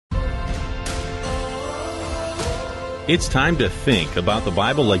It's time to think about the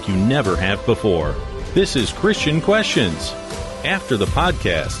Bible like you never have before. This is Christian Questions. After the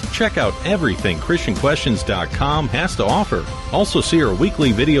podcast, check out everything ChristianQuestions.com has to offer. Also see our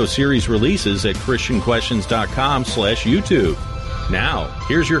weekly video series releases at ChristianQuestions.com/YouTube. Now,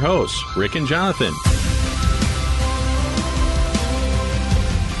 here's your hosts, Rick and Jonathan.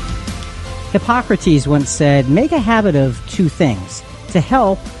 Hippocrates once said, make a habit of two things, to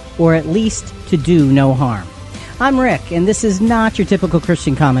help or at least to do no harm. I'm Rick, and this is not your typical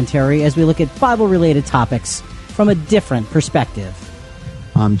Christian commentary as we look at Bible-related topics from a different perspective.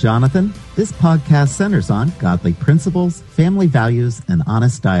 I'm Jonathan. This podcast centers on godly principles, family values, and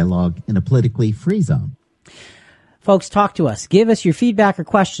honest dialogue in a politically free zone. Folks, talk to us. Give us your feedback or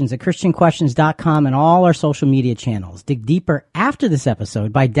questions at ChristianQuestions.com and all our social media channels. Dig deeper after this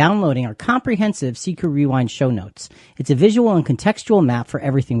episode by downloading our comprehensive Seeker Rewind show notes. It's a visual and contextual map for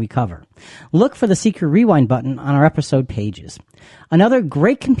everything we cover. Look for the Seeker Rewind button on our episode pages. Another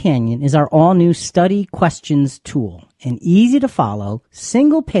great companion is our all-new Study Questions tool, an easy-to-follow,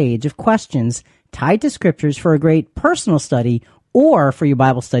 single page of questions tied to scriptures for a great personal study or for your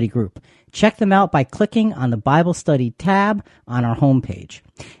Bible study group. Check them out by clicking on the Bible Study tab on our homepage.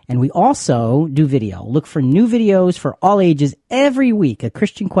 And we also do video. Look for new videos for all ages every week at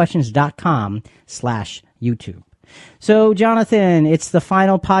ChristianQuestions.com/YouTube. So, Jonathan, it's the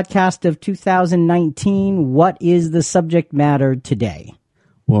final podcast of 2019. What is the subject matter today?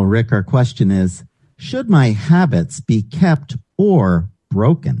 Well, Rick, our question is, should my habits be kept or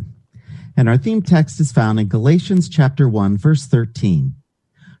broken? And our theme text is found in Galatians chapter 1, verse 13.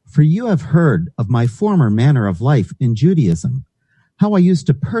 For you have heard of my former manner of life in Judaism, how I used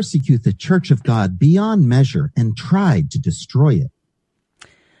to persecute the church of God beyond measure and tried to destroy it.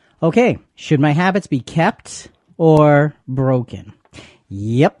 Okay, should my habits be kept or broken?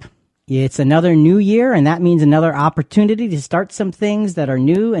 Yep, it's another new year, and that means another opportunity to start some things that are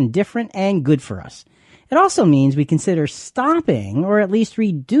new and different and good for us. It also means we consider stopping or at least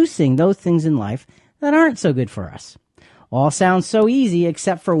reducing those things in life that aren't so good for us. All sounds so easy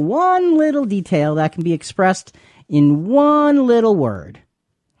except for one little detail that can be expressed in one little word: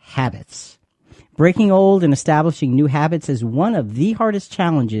 habits. Breaking old and establishing new habits is one of the hardest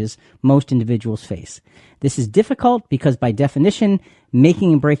challenges most individuals face. This is difficult because by definition,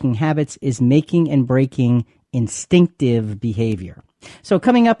 making and breaking habits is making and breaking instinctive behavior. So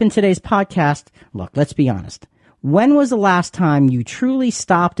coming up in today's podcast, look, let's be honest. When was the last time you truly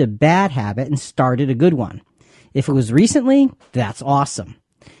stopped a bad habit and started a good one? If it was recently, that's awesome.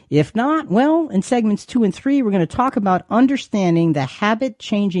 If not, well, in segments 2 and 3, we're going to talk about understanding the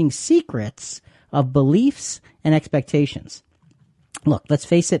habit-changing secrets of beliefs and expectations. Look, let's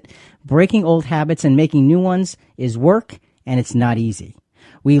face it, breaking old habits and making new ones is work, and it's not easy.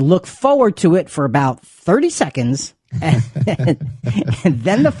 We look forward to it for about 30 seconds, and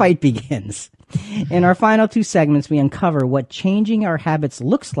then the fight begins. In our final 2 segments, we uncover what changing our habits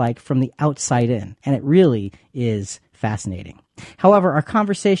looks like from the outside in, and it really is fascinating. However, our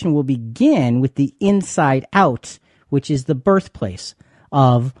conversation will begin with the inside out, which is the birthplace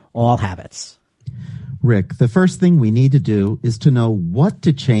of all habits. Rick, the first thing we need to do is to know what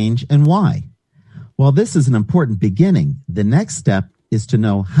to change and why. While this is an important beginning, the next step is to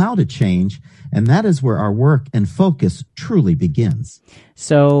know how to change, and that is where our work and focus truly begins.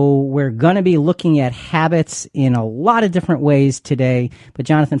 So we're going to be looking at habits in a lot of different ways today. But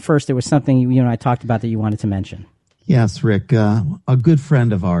Jonathan, first, there was something you and I talked about that you wanted to mention. Yes, Rick, a good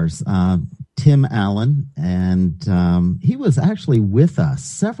friend of ours, Tim Allen, and he was actually with us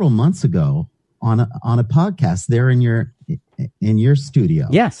several months ago on a podcast there in your studio.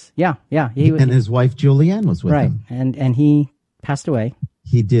 Yes, yeah. And his wife Julianne was with him. Right, and he passed away.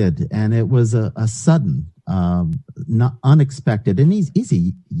 He did, and it was a sudden, not unexpected, and he's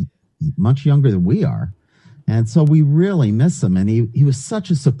much younger than we are, and so we really miss him. And he was such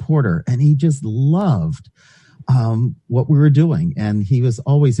a supporter, and he just loved what we were doing, and he was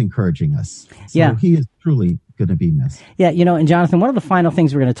always encouraging us. So he is truly going to be missed. Yeah, and Jonathan, one of the final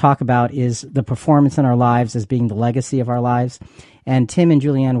things we're going to talk about is the performance in our lives as being the legacy of our lives. And Tim and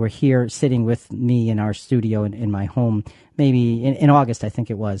Julianne were here sitting with me in our studio in my home, maybe in August, I think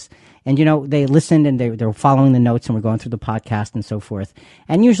it was. And, they listened and they were following the notes and we're going through the podcast and so forth.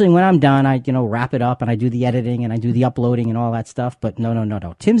 And usually when I'm done, I, wrap it up and I do the editing and I do the uploading and all that stuff. But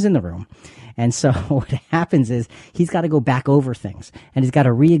no. Tim's in the room. And so what happens is he's got to go back over things and he's got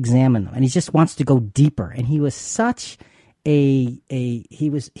to re-examine them. And he just wants to go deeper. And he was such he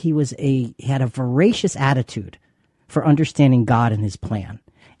had a voracious attitude for understanding God and his plan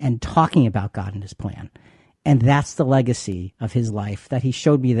and talking about God and his plan. And that's the legacy of his life that he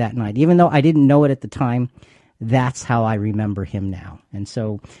showed me that night. Even though I didn't know it at the time, that's how I remember him now. And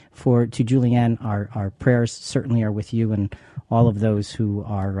so to Julianne, our prayers certainly are with you and all of those who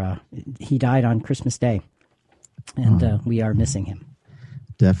are, he died on Christmas Day, and we are missing him.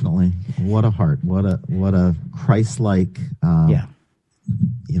 Definitely. What a heart. What a Christ-like,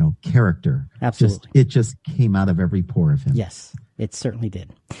 character. Absolutely. It just came out of every pore of him. Yes, it certainly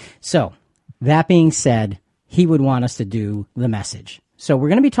did. So that being said, he would want us to do the message. So we're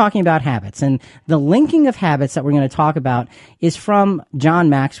going to be talking about habits, and the linking of habits that we're going to talk about is from John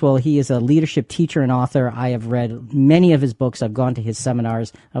Maxwell. He is a leadership teacher and author. I have read many of his books. I've gone to his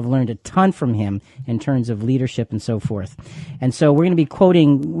seminars. I've learned a ton from him in terms of leadership and so forth. And so we're going to be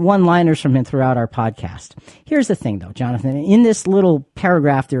quoting one-liners from him throughout our podcast. Here's the thing, though, Jonathan. In this little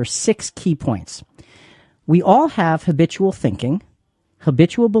paragraph, there are 6 key points. We all have habitual thinking,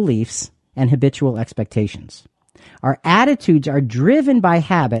 habitual beliefs, and habitual expectations. Our attitudes are driven by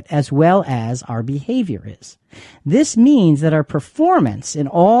habit as well as our behavior is. This means that our performance in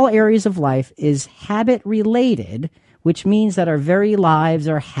all areas of life is habit related, which means that our very lives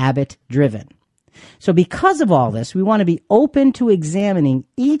are habit driven. So because of all this, we want to be open to examining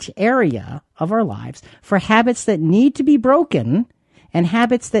each area of our lives for habits that need to be broken and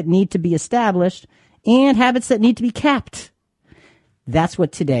habits that need to be established and habits that need to be kept. That's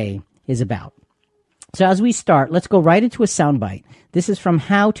what today is about. So as we start, let's go right into a soundbite. This is from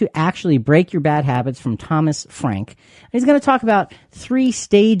How to Actually Break Your Bad Habits from Thomas Frank. He's going to talk about 3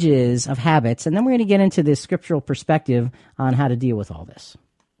 stages of habits, and then we're going to get into this scriptural perspective on how to deal with all this.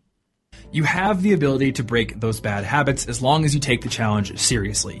 You have the ability to break those bad habits as long as you take the challenge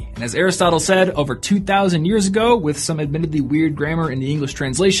seriously. And as Aristotle said over 2,000 years ago, with some admittedly weird grammar in the English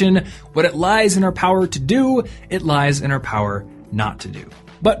translation, what it lies in our power to do, it lies in our power not to do.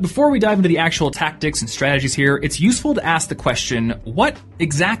 But before we dive into the actual tactics and strategies here, it's useful to ask the question, what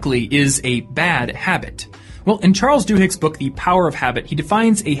exactly is a bad habit? Well, in Charles Duhigg's book, The Power of Habit, he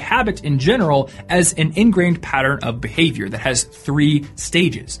defines a habit in general as an ingrained pattern of behavior that has 3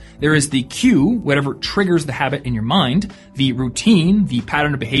 stages. There is the cue, whatever triggers the habit in your mind, the routine, the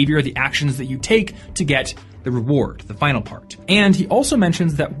pattern of behavior, the actions that you take to get the reward, the final part. And he also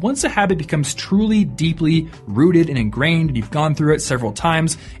mentions that once a habit becomes truly deeply rooted and ingrained, and you've gone through it several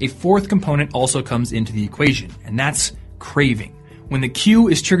times, a 4th component also comes into the equation, and that's craving. When the cue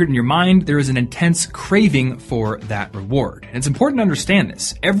is triggered in your mind, there is an intense craving for that reward. And it's important to understand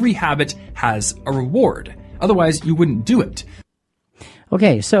this. Every habit has a reward. Otherwise, you wouldn't do it.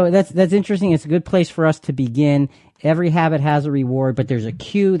 Okay, so that's interesting. It's a good place for us to begin. Every habit has a reward, but there's a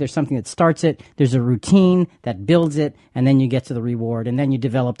cue, there's something that starts it, there's a routine that builds it, and then you get to the reward, and then you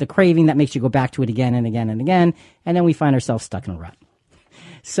develop the craving that makes you go back to it again and again and again, and then we find ourselves stuck in a rut.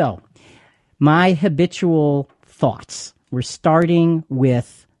 So, my habitual thoughts. We're starting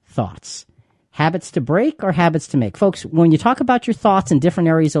with thoughts. Habits to break or habits to make? Folks, when you talk about your thoughts in different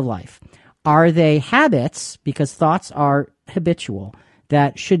areas of life, are they habits, because thoughts are habitual,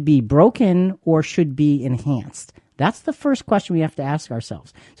 that should be broken or should be enhanced? That's the first question we have to ask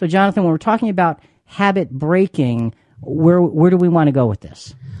ourselves. So, Jonathan, when we're talking about habit breaking, where do we want to go with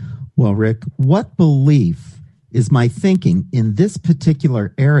this? Well, Rick, what belief is my thinking in this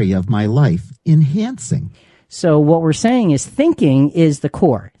particular area of my life enhancing? So what we're saying is thinking is the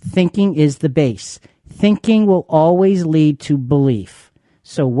core. Thinking is the base. Thinking will always lead to belief.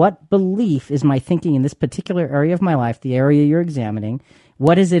 So what belief is my thinking in this particular area of my life, the area you're examining?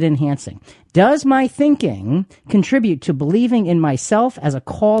 What is it enhancing? Does my thinking contribute to believing in myself as a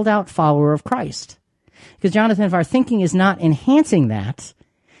called out follower of Christ? Because, Jonathan, if our thinking is not enhancing that,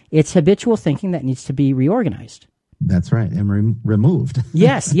 it's habitual thinking that needs to be reorganized. That's right, and removed.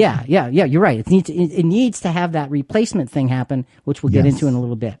 Yes, yeah, you're right. It needs to have that replacement thing happen, which we'll get into in a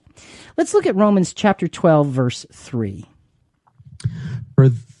little bit. Let's look at Romans chapter 12, verse 3. For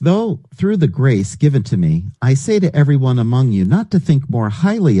though through the grace given to me, I say to everyone among you not to think more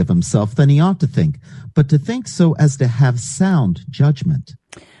highly of himself than he ought to think, but to think so as to have sound judgment.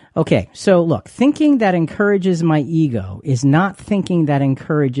 Okay, so look, thinking that encourages my ego is not thinking that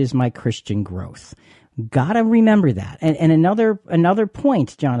encourages my Christian growth. Gotta remember that. And another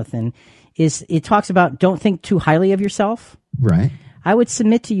point, Jonathan, is it talks about don't think too highly of yourself. Right. I would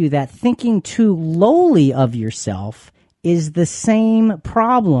submit to you that thinking too lowly of yourself is the same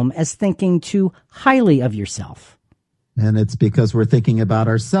problem as thinking too highly of yourself. And it's because we're thinking about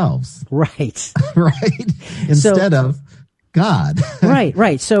ourselves. Right. Right. Instead of God.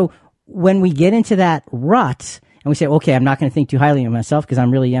 Right. So when we get into that rut and we say, okay, I'm not going to think too highly of myself because I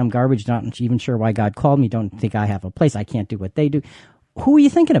really am garbage, not even sure why God called me, don't think I have a place, I can't do what they do. Who are you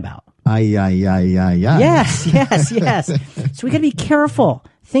thinking about? Yes. So we got to be careful.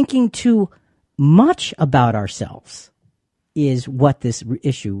 Thinking too much about ourselves is what this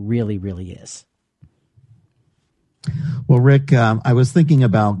issue really, really is. Well, Rick, I was thinking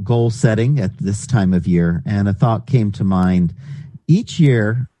about goal setting at this time of year, and a thought came to mind. Each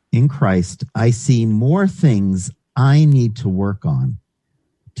year in Christ, I see more things I need to work on,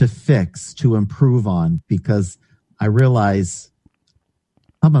 to fix, to improve on, because I realize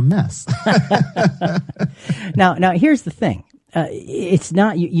I'm a mess. Now, here's the thing. It's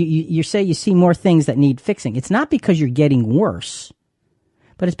not, you say you see more things that need fixing. It's not because you're getting worse,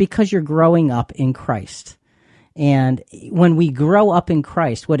 but it's because you're growing up in Christ. And when we grow up in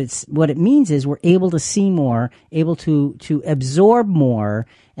Christ, what it means is we're able to see more, able to absorb more,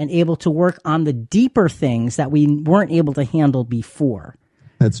 and able to work on the deeper things that we weren't able to handle before.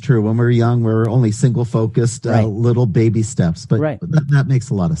 That's true. When we're young, we're only single-focused, Right. little baby steps. But Right. that makes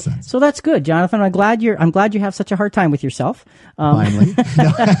a lot of sense. So that's good, Jonathan. I'm glad you have such a hard time with yourself. Finally,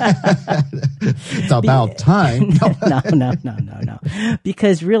 it's about time. No.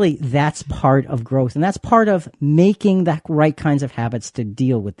 Because really, that's part of growth, and that's part of making the right kinds of habits to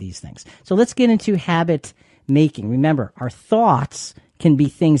deal with these things. So let's get into habit making. Remember, our thoughts can be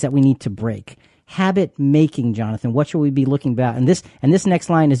things that we need to break. Habit making, Jonathan. What should we be looking at? And this next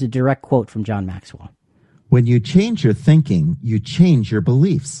line is a direct quote from John Maxwell. When you change your thinking, you change your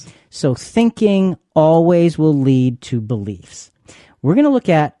beliefs. So thinking always will lead to beliefs. We're going to look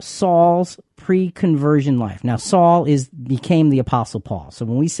at Saul's pre-conversion life. Now, Saul became the Apostle Paul. So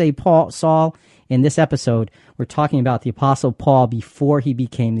when we say Saul in this episode, we're talking about the Apostle Paul before he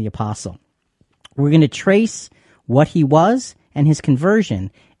became the apostle. We're going to trace what he was and his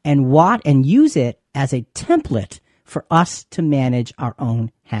conversion and use it as a template for us to manage our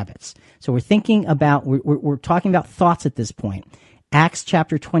own habits. So we're talking about thoughts at this point. Acts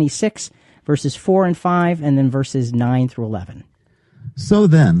chapter 26, verses 4 and 5, and then verses 9 through 11. So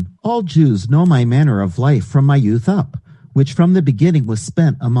then, all Jews know my manner of life from my youth up, which from the beginning was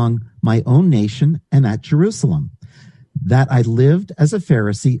spent among my own nation and at Jerusalem, that I lived as a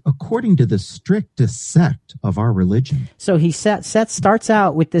Pharisee according to the strictest sect of our religion. So he starts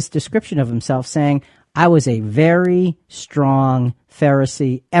out with this description of himself saying, I was a very strong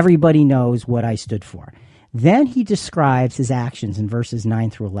Pharisee. Everybody knows what I stood for. Then he describes his actions in verses 9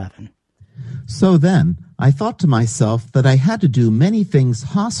 through 11. So then, I thought to myself that I had to do many things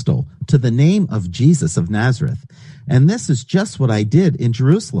hostile to the name of Jesus of Nazareth. And this is just what I did in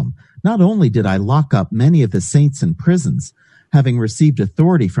Jerusalem. Not only did I lock up many of the saints in prisons, having received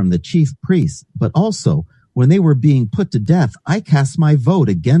authority from the chief priests, but also when they were being put to death, I cast my vote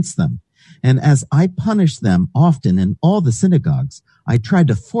against them. And as I punished them often in all the synagogues, I tried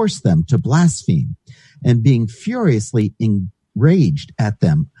to force them to blaspheme. And being furiously enraged at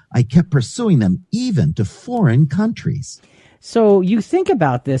them, I kept pursuing them even to foreign countries. So you think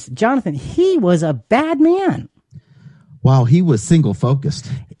about this, Jonathan, he was a bad man. Wow, he was single-focused.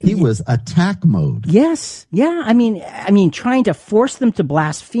 He was attack mode. Yes. Yeah. I mean, trying to force them to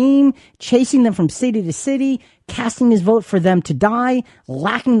blaspheme, chasing them from city to city, casting his vote for them to die,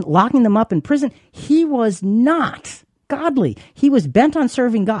 locking them up in prison. He was not godly. He was bent on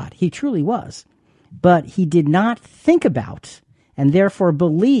serving God. He truly was. But he did not think about and therefore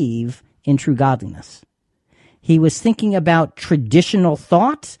believe in true godliness. He was thinking about traditional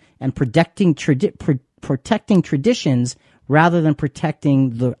thought and protecting traditions rather than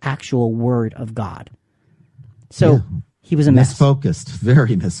protecting the actual word of God. So he was a mess. Misfocused,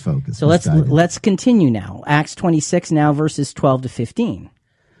 very misfocused. So let's continue now. Acts 26, now verses 12 to 15.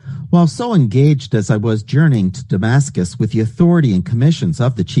 While so engaged as I was journeying to Damascus with the authority and commissions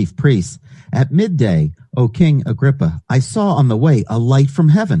of the chief priests, at midday, O King Agrippa, I saw on the way a light from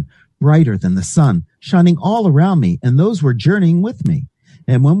heaven, brighter than the sun, shining all around me, and those were journeying with me.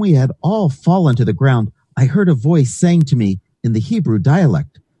 And when we had all fallen to the ground, I heard a voice saying to me in the Hebrew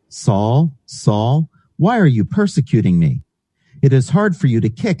dialect, Saul, Saul, why are you persecuting me? It is hard for you to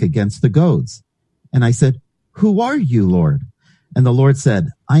kick against the goads. And I said, Who are you, Lord? And the Lord said,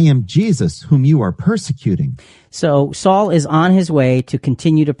 I am Jesus, whom you are persecuting. So Saul is on his way to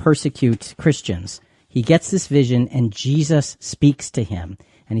continue to persecute Christians. He gets this vision, and Jesus speaks to him.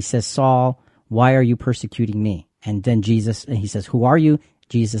 And he says, Saul, why are you persecuting me? And then he says, who are you?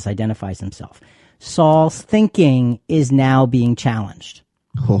 Jesus identifies himself. Saul's thinking is now being challenged.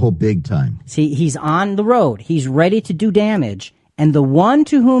 Oh, big time. See, he's on the road. He's ready to do damage. And the one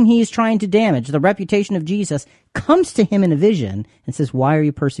to whom he is trying to damage, the reputation of Jesus, comes to him in a vision and says, why are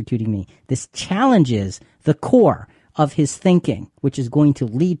you persecuting me? This challenges the core of his thinking, which is going to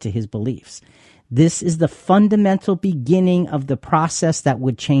lead to his beliefs. This is the fundamental beginning of the process that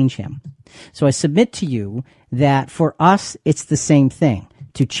would change him. So I submit to you that for us, it's the same thing.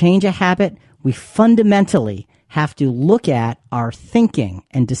 To change a habit, We fundamentally have to look at our thinking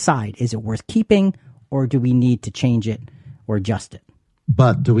and decide, is it worth keeping, or do we need to change it or adjust it?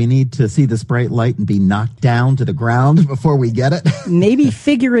 But do we need to see this bright light and be knocked down to the ground before we get it? Maybe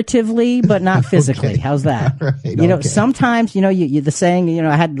figuratively, but not physically. Okay. How's that? Right, you know, okay. sometimes, you know, the saying, you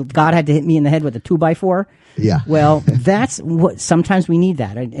know, God had to hit me in the head with a 2x4. Yeah. Well, that's what, sometimes we need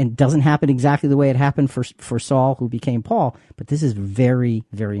that. And it doesn't happen exactly the way it happened for Saul, who became Paul, but this is very,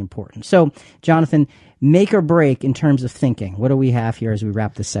 very important. So, Jonathan, make or break in terms of thinking. What do we have here as we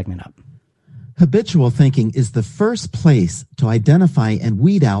wrap this segment up? Habitual thinking is the first place to identify and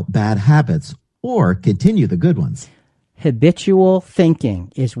weed out bad habits or continue the good ones. Habitual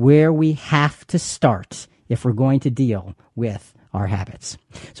thinking is where we have to start if we're going to deal with our habits.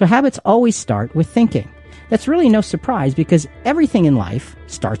 So habits always start with thinking. That's really no surprise because everything in life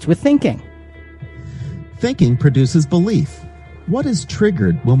starts with thinking. Thinking produces belief. What is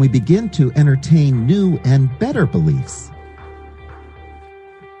triggered when we begin to entertain new and better beliefs?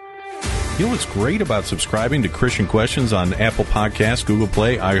 You know what's great about subscribing to Christian Questions on Apple Podcasts, Google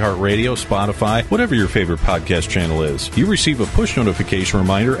Play, iHeartRadio, Spotify, whatever your favorite podcast channel is? You receive a push notification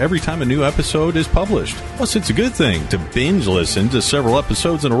reminder every time a new episode is published. Plus, it's a good thing to binge listen to several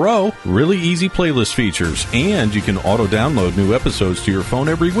episodes in a row, really easy playlist features, and you can auto-download new episodes to your phone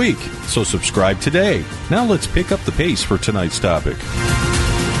every week. So subscribe today. Now let's pick up the pace for tonight's topic.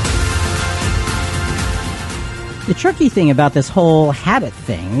 The tricky thing about this whole habit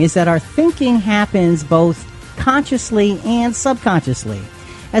thing is that our thinking happens both consciously and subconsciously.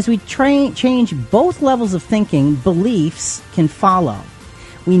 As we change both levels of thinking, beliefs can follow.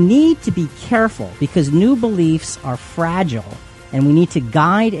 We need to be careful because new beliefs are fragile, and we need to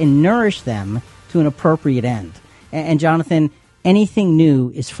guide and nourish them to an appropriate end. And Jonathan, anything new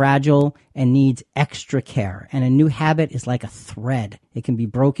is fragile and needs extra care. And a new habit is like a thread. It can be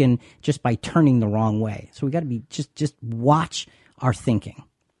broken just by turning the wrong way. So we got to be just watch our thinking.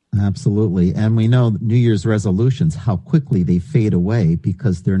 Absolutely. And we know New Year's resolutions, how quickly they fade away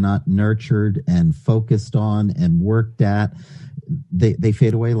because they're not nurtured and focused on and worked at. They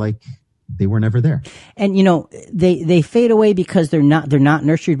fade away like they were never there. And you know, they fade away because they're not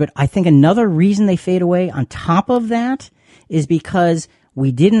nurtured, but I think another reason they fade away on top of that is because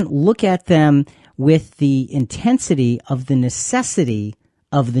we didn't look at them with the intensity of the necessity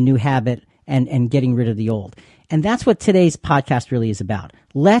of the new habit and getting rid of the old. And that's what today's podcast really is about.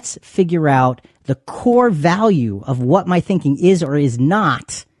 Let's figure out the core value of what my thinking is or is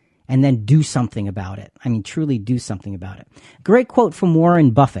not, and then do something about it. I mean, truly do something about it. Great quote from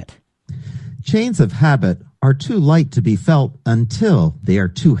Warren Buffett. Chains of habit are too light to be felt until they are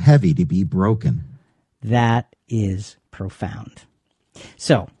too heavy to be broken. That is profound.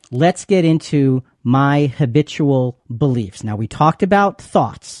 So let's get into my habitual beliefs. Now, we talked about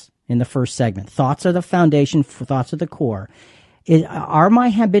thoughts in the first segment. Thoughts are the foundation, thoughts are the core. Are my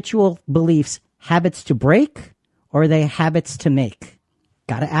habitual beliefs habits to break, or are they habits to make?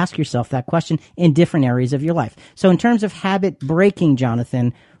 Got to ask yourself that question in different areas of your life. So in terms of habit breaking,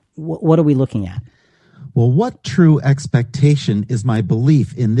 Jonathan, what are we looking at? Well, what true expectation is my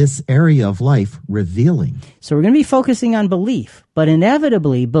belief in this area of life revealing? So we're going to be focusing on belief, but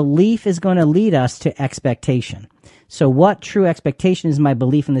inevitably belief is going to lead us to expectation. So what true expectation is my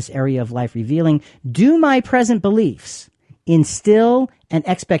belief in this area of life revealing? Do my present beliefs instill an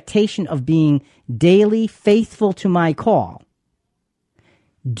expectation of being daily faithful to my call?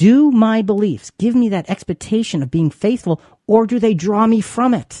 Do my beliefs give me that expectation of being faithful, or do they draw me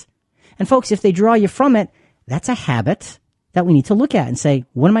from it? And folks, if they draw you from it, that's a habit that we need to look at and say,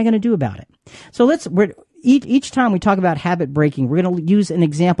 what am I going to do about it? So each time we talk about habit breaking, we're going to use an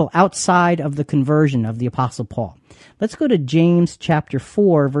example outside of the conversion of the Apostle Paul. Let's go to James chapter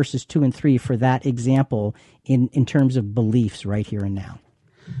 4, verses 2 and 3 for that example in terms of beliefs right here and now.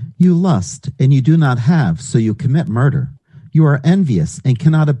 You lust, and you do not have, so you commit murder. You are envious and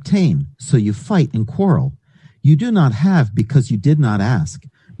cannot obtain, so you fight and quarrel. You do not have because you did not ask.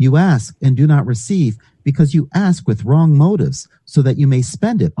 You ask and do not receive because you ask with wrong motives, so that you may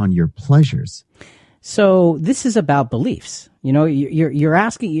spend it on your pleasures. So this is about beliefs. You know, you're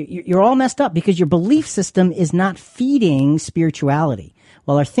asking, you're all messed up because your belief system is not feeding spirituality.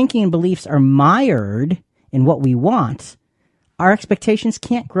 While our thinking and beliefs are mired in what we want, our expectations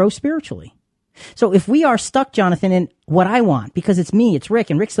can't grow spiritually. So if we are stuck, Jonathan, in what I want, because it's me, it's Rick,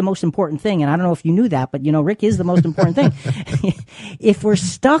 and Rick's the most important thing, and I don't know if you knew that, but, you know, Rick is the most important thing. If we're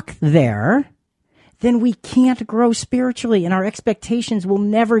stuck there, then we can't grow spiritually, and our expectations will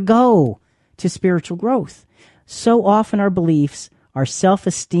never go to spiritual growth. So often our beliefs are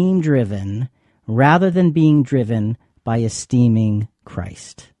self-esteem driven rather than being driven by esteeming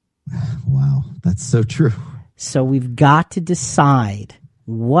Christ. Wow, that's so true. So we've got to decide,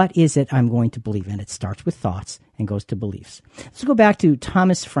 what is it I'm going to believe? And it starts with thoughts and goes to beliefs. Let's go back to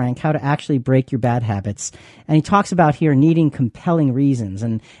Thomas Frank, How to Actually Break Your Bad Habits. And he talks about here needing compelling reasons.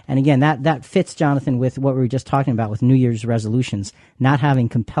 And again, that fits, Jonathan, with what we were just talking about with New Year's resolutions, not having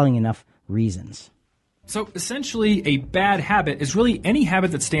compelling enough reasons. So essentially, a bad habit is really any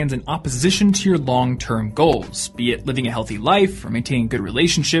habit that stands in opposition to your long-term goals, be it living a healthy life, or maintaining good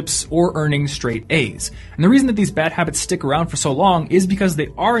relationships, or earning straight A's. And the reason that these bad habits stick around for so long is because they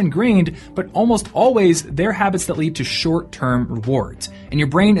are ingrained, but almost always they're habits that lead to short-term rewards. And your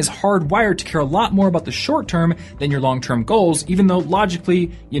brain is hardwired to care a lot more about the short-term than your long-term goals, even though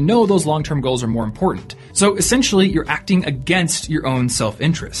logically, you know those long-term goals are more important. So essentially, you're acting against your own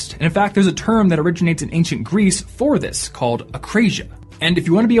self-interest. And in fact, there's a term that originates in ancient Greece for this called akrasia. And if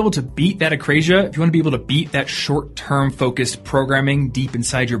you want to be able to beat that akrasia, if you want to be able to beat that short-term focused programming deep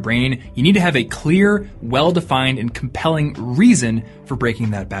inside your brain, you need to have a clear, well-defined, and compelling reason for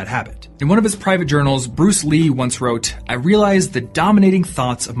breaking that bad habit. In one of his private journals, Bruce Lee once wrote, "I realized the dominating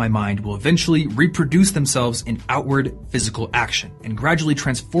thoughts of my mind will eventually reproduce themselves in outward physical action and gradually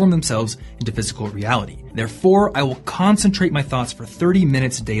transform themselves into physical reality. Therefore, I will concentrate my thoughts for 30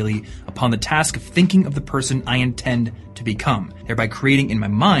 minutes daily upon the task of thinking of the person I intend to become, thereby creating in my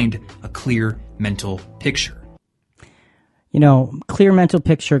mind a clear mental picture." You know, clear mental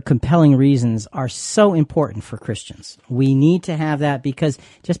picture, compelling reasons are so important for Christians. We need to have that, because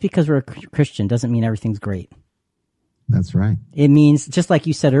just because we're a Christian doesn't mean everything's great. That's right. It means, just like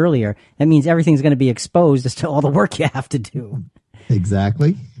you said earlier, that means everything's going to be exposed as to all the work you have to do.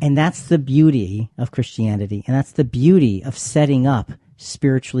 Exactly. And that's the beauty of Christianity, and that's the beauty of setting up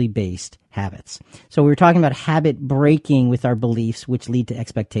spiritually based habits. So we were talking about habit breaking with our beliefs, which lead to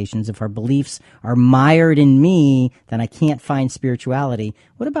expectations. If our beliefs are mired in me, then I can't find spirituality.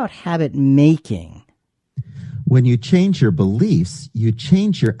 What about habit making? When you change your beliefs, you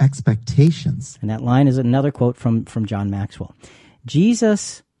change your expectations. And that line is another quote from John Maxwell.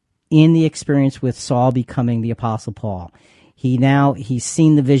 Jesus, in the experience with Saul becoming the Apostle Paul, he's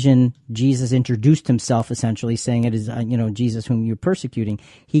seen the vision. Jesus introduced himself, essentially saying it is, Jesus whom you're persecuting.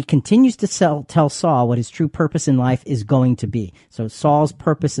 He continues to tell Saul what his true purpose in life is going to be. So Saul's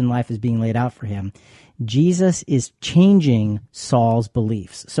purpose in life is being laid out for him. Jesus is changing Saul's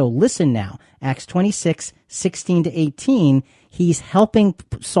beliefs. So listen now, Acts 26, 16 to 18, he's helping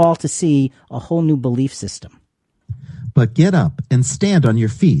Saul to see a whole new belief system. But get up and stand on your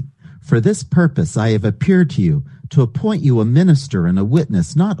feet. For this purpose I have appeared to you, to appoint you a minister and a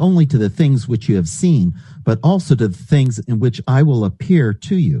witness, not only to the things which you have seen, but also to the things in which I will appear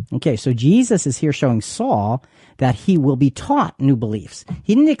to you. Okay, so Jesus is here showing Saul that he will be taught new beliefs.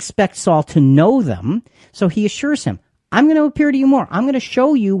 He didn't expect Saul to know them, so he assures him, I'm going to appear to you more. I'm going to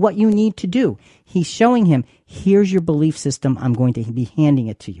show you what you need to do. He's showing him, here's your belief system. I'm going to be handing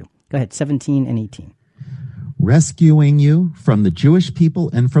it to you. Go ahead, 17 and 18. Rescuing you from the Jewish people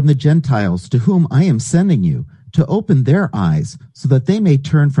and from the Gentiles, to whom I am sending you, to open their eyes, so that they may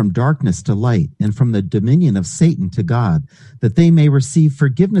turn from darkness to light, and from the dominion of Satan to God, that they may receive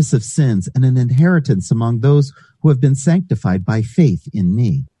forgiveness of sins and an inheritance among those who have been sanctified by faith in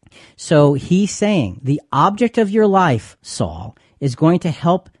me. So he's saying the object of your life, Saul, is going to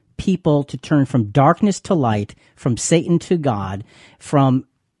help people to turn from darkness to light, from Satan to God, from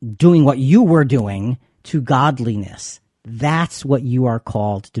doing what you were doing to godliness. That's what you are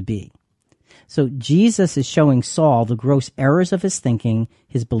called to be. So Jesus is showing Saul the gross errors of his thinking,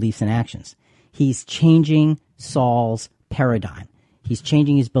 his beliefs, and actions. He's changing Saul's paradigm. He's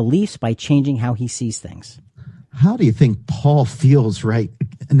changing his beliefs by changing how he sees things. How do you think Paul feels right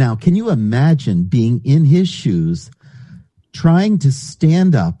now? Can you imagine being in his shoes, trying to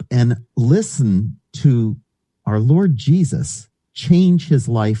stand up and listen to our Lord Jesus change his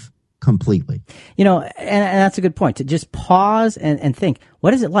life completely? You know, and that's a good point, to just pause and think,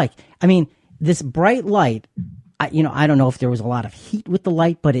 what is it like? I mean, this bright light, I don't know if there was a lot of heat with the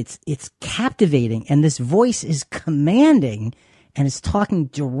light, but it's captivating, and this voice is commanding and is talking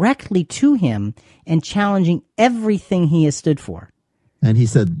directly to him and challenging everything he has stood for. And he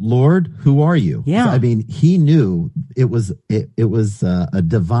said, Lord, who are you? Yeah. I mean, he knew it was a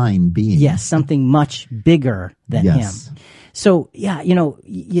divine being. Yes, something much bigger than him. So, yeah,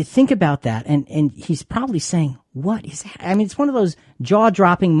 you think about that, and he's probably saying, what is that? I mean, it's one of those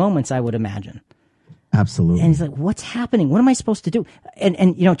jaw-dropping moments, I would imagine. Absolutely. And he's like, what's happening? What am I supposed to do?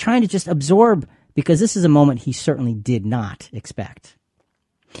 And trying to just absorb, because this is a moment he certainly did not expect.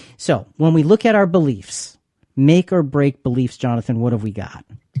 So, when we look at our beliefs, make or break beliefs, Jonathan, what have we got?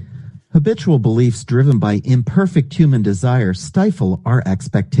 Habitual beliefs driven by imperfect human desire stifle our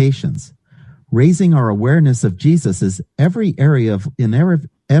expectations. Raising our awareness of Jesus in every area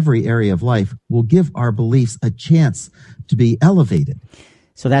of life will give our beliefs a chance to be elevated.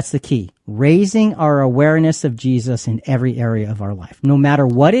 So that's the key. Raising our awareness of Jesus in every area of our life. No matter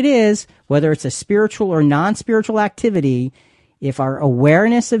what it is, whether it's a spiritual or non-spiritual activity, if our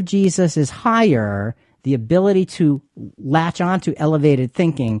awareness of Jesus is higher, the ability to latch onto elevated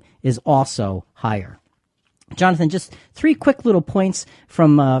thinking is also higher. Jonathan, just 3 quick little points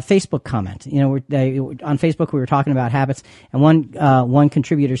from Facebook comment. You know, on Facebook we were talking about habits, and one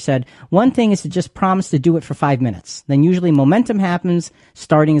contributor said, one thing is to just promise to do it for 5 minutes. Then usually momentum happens.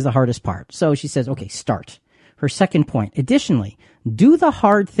 Starting is the hardest part. So she says, okay, start. Her second point, additionally, do the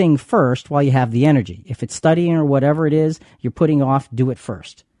hard thing first while you have the energy. If it's studying or whatever it is you're putting off, do it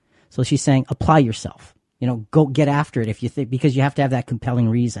first. So she's saying, apply yourself. You know, go get after it if you think, because you have to have that compelling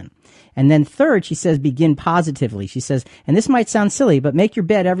reason. And then third, she says, begin positively. She says, and this might sound silly, but make your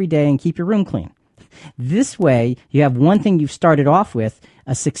bed every day and keep your room clean. This way, you have one thing you've started off with,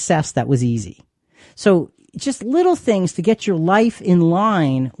 a success that was easy. So just little things to get your life in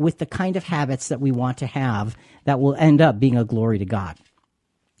line with the kind of habits that we want to have that will end up being a glory to God.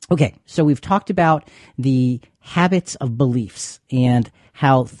 Okay, so we've talked about the habits of beliefs and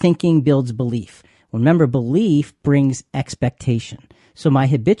how thinking builds belief. Remember, belief brings expectation. So my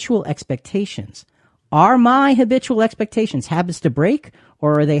habitual expectations, are my habitual expectations habits to break,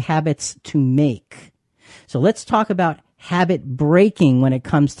 or are they habits to make? So let's talk about habit breaking when it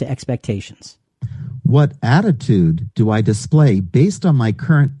comes to expectations. What attitude do I display based on my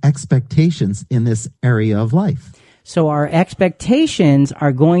current expectations in this area of life? So our expectations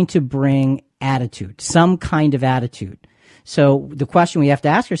are going to bring attitude, some kind of attitude. So the question we have to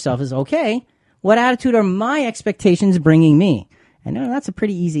ask ourselves is, okay, what attitude are my expectations bringing me? And that's a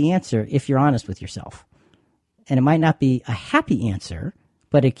pretty easy answer if you're honest with yourself. And it might not be a happy answer,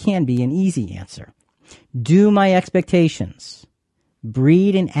 but it can be an easy answer. Do my expectations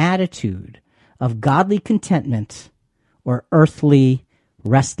breed an attitude of godly contentment or earthly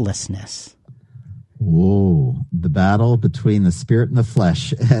restlessness? Whoa, the battle between the spirit and the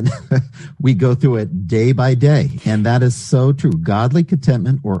flesh. And we go through it day by day. And that is so true. Godly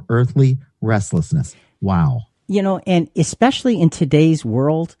contentment or earthly restlessness. Wow. You know, and especially in today's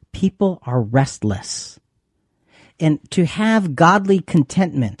world, people are restless. And to have godly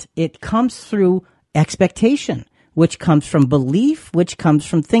contentment, it comes through expectation, which comes from belief, which comes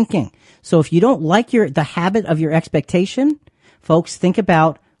from thinking. So if you don't like the habit of your expectation, folks, think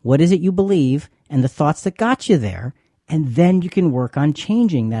about what is it you believe and the thoughts that got you there, and then you can work on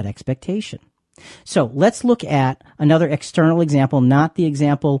changing that expectation. So let's look at another external example, not the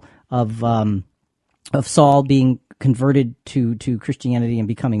example of Saul being converted to Christianity and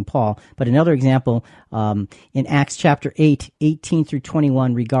becoming Paul, but another example in Acts chapter 8, 18 through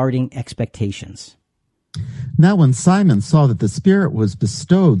 21 regarding expectations. Now when Simon saw that the Spirit was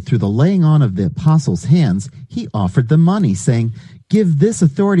bestowed through the laying on of the apostles' hands, he offered them money, saying, "Give this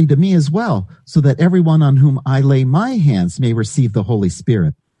authority to me as well, so that everyone on whom I lay my hands may receive the Holy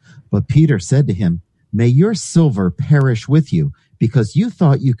Spirit." But Peter said to him, "May your silver perish with you, because you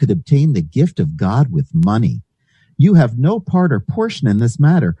thought you could obtain the gift of God with money. You have no part or portion in this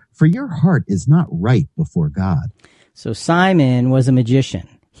matter, for your heart is not right before God." So Simon was a magician.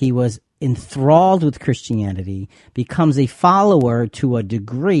 He was enthralled with Christianity, becomes a follower to a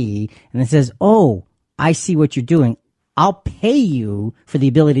degree, and then says, "Oh, I see what you're doing. I'll pay you for the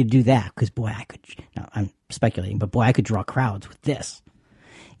ability to do that, because boy, I could." Now I'm speculating, but boy, I could draw crowds with this.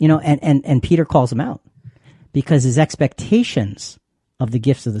 You know, and Peter calls him out because his expectations of the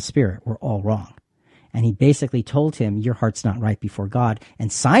gifts of the Spirit were all wrong. And he basically told him, your heart's not right before God.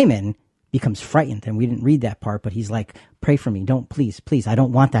 And Simon becomes frightened, and we didn't read that part, but he's like, "Pray for me. Don't, please, I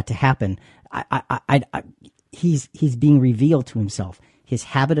don't want that to happen." He's being revealed to himself. His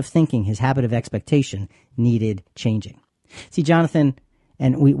habit of thinking, his habit of expectation needed changing. See, Jonathan,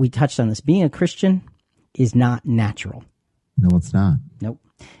 and we touched on this, being a Christian is not natural. No, it's not. Nope.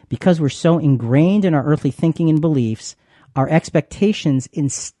 Because we're so ingrained in our earthly thinking and beliefs, our expectations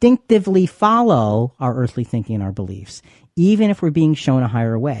instinctively follow our earthly thinking and our beliefs, even if we're being shown a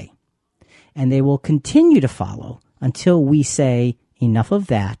higher way. And they will continue to follow until we say, enough of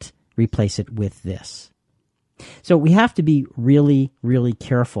that, replace it with this. So we have to be really, really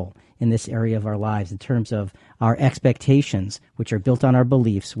careful in this area of our lives in terms of our expectations, which are built on our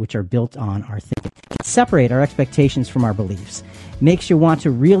beliefs, which are built on our thinking. Separate our expectations from our beliefs. Makes you want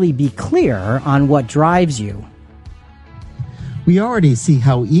to really be clear on what drives you. We already see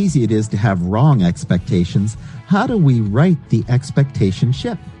how easy it is to have wrong expectations. How do we right the expectation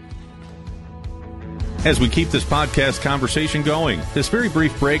ship? As we keep this podcast conversation going, this very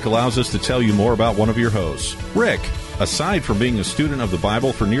brief break allows us to tell you more about one of your hosts, Rick. Aside from being a student of the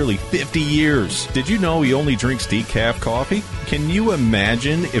Bible for nearly 50 years, did you know he only drinks decaf coffee? Can you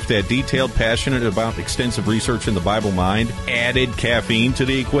imagine if that detailed, passionate about extensive research in the Bible mind added caffeine to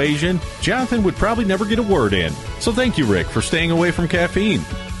the equation? Jonathan would probably never get a word in. So thank you, Rick, for staying away from caffeine.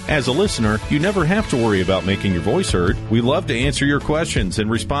 As a listener, you never have to worry about making your voice heard. We love to answer your questions and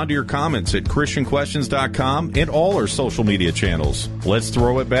respond to your comments at ChristianQuestions.com and all our social media channels. Let's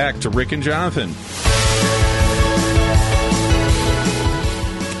throw it back to Rick and Jonathan.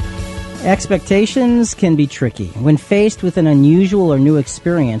 Expectations can be tricky. When faced with an unusual or new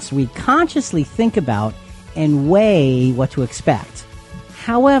experience, we consciously think about and weigh what to expect.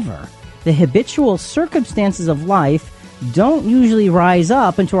 However, the habitual circumstances of life don't usually rise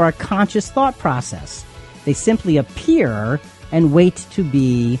up into our conscious thought process. They simply appear and wait to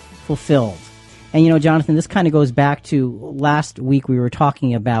be fulfilled. And, Jonathan, this kind of goes back to last week we were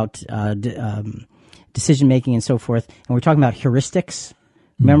talking about decision-making and so forth, and we were talking about heuristics.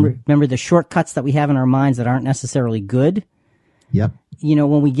 Remember the shortcuts that we have in our minds that aren't necessarily good? Yep.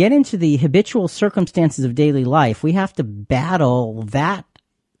 When we get into the habitual circumstances of daily life, we have to battle that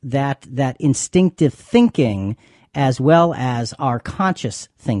instinctive thinking as well as our conscious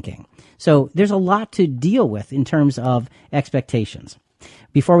thinking. So there's a lot to deal with in terms of expectations.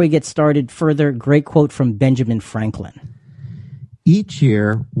 Before we get started further, great quote from Benjamin Franklin. Each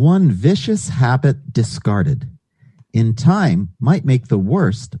year, one vicious habit discarded in time might make the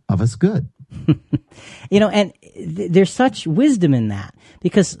worst of us good. And there's such wisdom in that,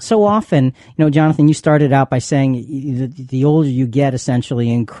 because so often, Jonathan, you started out by saying the older you get essentially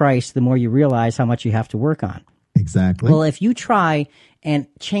in Christ, the more you realize how much you have to work on. Exactly. Well, if you try and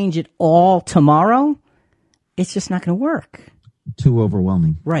change it all tomorrow, it's just not going to work. Too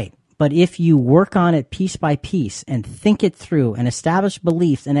overwhelming. Right. But if you work on it piece by piece and think it through and establish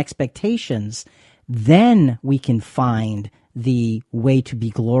beliefs and expectations, then we can find the way to be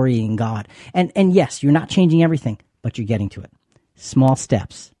glorying God. And yes, you're not changing everything, but you're getting to it. Small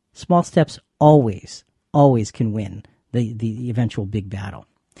steps. Small steps always can win the eventual big battle.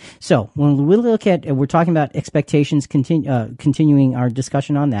 So when we look at, we're talking about expectations, continuing our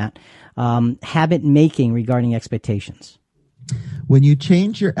discussion on that, habit making regarding expectations. When you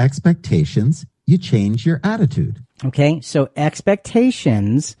change your expectations, you change your attitude. Okay, so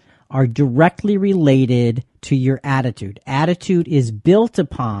expectations are directly related to your attitude. Attitude is built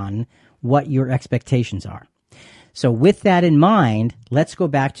upon what your expectations are. So with that in mind, let's go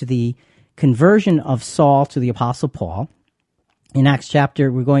back to the conversion of Saul to the Apostle Paul. In Acts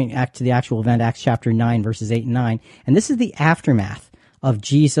chapter, we're going back to the actual event, Acts chapter 9, verses 8 and 9. And this is the aftermath of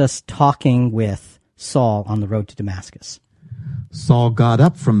Jesus talking with Saul on the road to Damascus. Saul got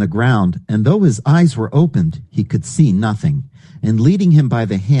up from the ground, and though his eyes were opened, he could see nothing. And leading him by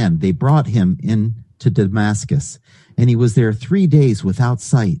the hand, they brought him in to Damascus. And he was there 3 days without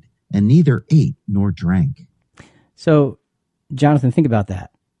sight, and neither ate nor drank. So, Jonathan, think about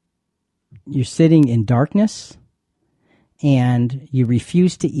that. You're sitting in darkness, and you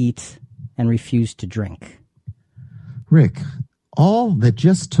refuse to eat and refuse to drink. Rick, all that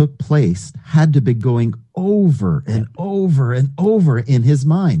just took place had to be going over and over and over in his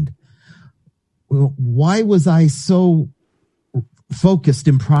mind. Well, why was I so focused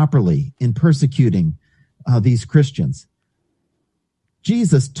improperly in persecuting these Christians?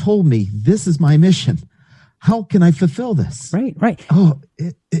 Jesus told me this is my mission. How can I fulfill this? Right. Oh,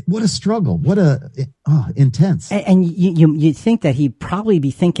 what a struggle. What intense. And you think that he'd probably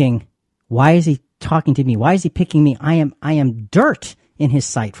be thinking, why is he talking to me? Why is he picking me? I am dirt in his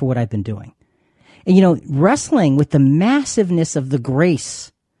sight for what I've been doing. And, wrestling with the massiveness of the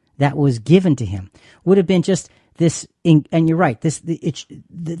grace that was given to him would have been just this, and you're right,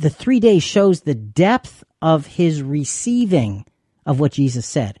 the 3 days shows the depth of his receiving of what Jesus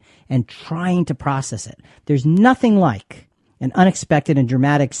said and trying to process it. There's nothing like an unexpected and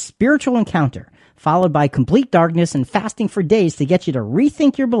dramatic spiritual encounter followed by complete darkness and fasting for days to get you to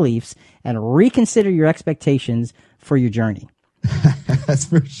rethink your beliefs and reconsider your expectations for your journey. That's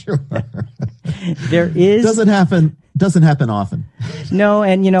for sure. There is doesn't happen often. No,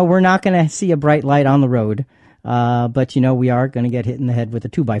 and we're not going to see a bright light on the road, but we are going to get hit in the head with a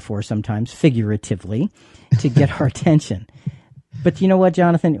 2x4 sometimes, figuratively, to get our attention. But you know what,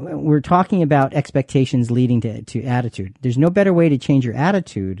 Jonathan? We're talking about expectations leading to attitude. There's no better way to change your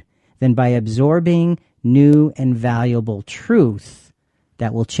attitude than by absorbing new and valuable truth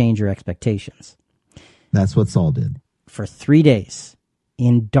that will change your expectations. That's what Saul did. For 3 days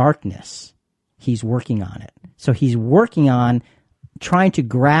in darkness, he's working on it. So he's working on trying to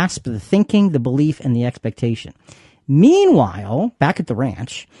grasp the thinking, the belief, and the expectation. Meanwhile, back at the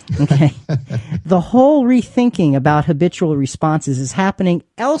ranch, okay, the whole rethinking about habitual responses is happening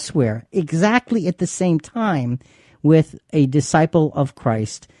elsewhere, exactly at the same time, with a disciple of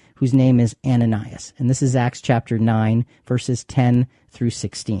Christ whose name is Ananias. And this is Acts chapter 9, verses 10 through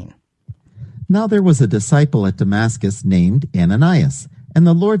 16. Now there was a disciple at Damascus named Ananias, and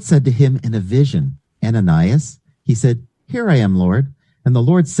the Lord said to him in a vision, Ananias? He said, Here I am, Lord. And the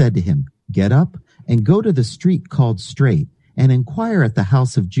Lord said to him, Get up and go to the street called Straight, and inquire at the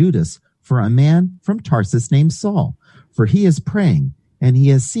house of Judas for a man from Tarsus named Saul, for he is praying, and he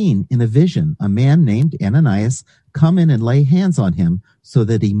has seen in a vision a man named Ananias come in and lay hands on him so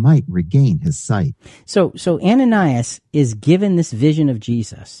that he might regain his sight. So Ananias is given this vision of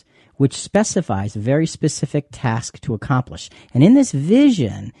Jesus, which specifies a very specific task to accomplish. And in this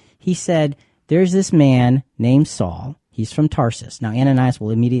vision, he said, there's this man named Saul. He's from Tarsus. Now, Ananias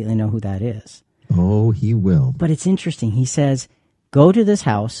will immediately know who that is. Oh, he will. But it's interesting. He says, go to this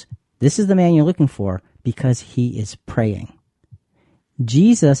house. This is the man you're looking for because he is praying.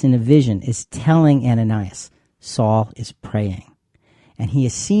 Jesus in a vision is telling Ananias, Saul is praying. And he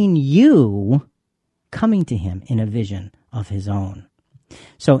has seen you coming to him in a vision of his own.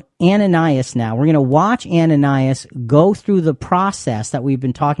 So Ananias now, we're going to watch Ananias go through the process that we've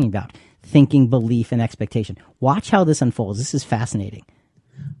been talking about. Thinking, belief, and expectation. Watch how this unfolds. This is fascinating.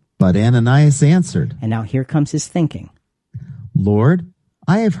 But Ananias answered, And now here comes his thinking. Lord,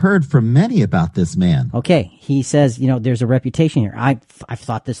 I have heard from many about this man. Okay, he says, there's a reputation here. I've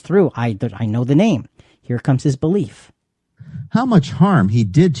thought this through. I know the name. Here comes his belief. How much harm he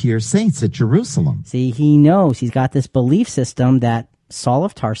did to your saints at Jerusalem. See, he knows. He's got this belief system that Saul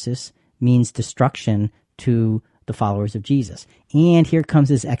of Tarsus means destruction to the followers of Jesus. And here comes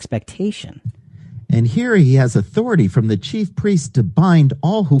his expectation. And here he has authority from the chief priest to bind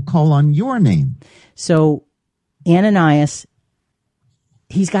all who call on your name. So Ananias,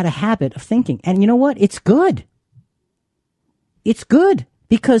 he's got a habit of thinking. And you know what? It's good. It's good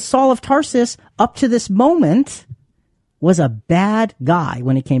because Saul of Tarsus, up to this moment, was a bad guy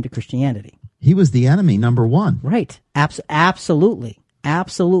when it came to Christianity. He was the enemy number one. Right. Absolutely.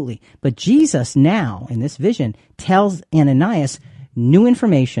 Absolutely. But Jesus now, in this vision, tells Ananias new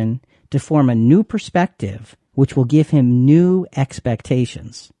information to form a new perspective, which will give him new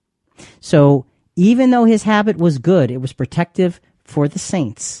expectations. So even though his habit was good, it was protective for the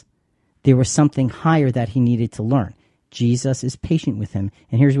saints, there was something higher that he needed to learn. Jesus is patient with him.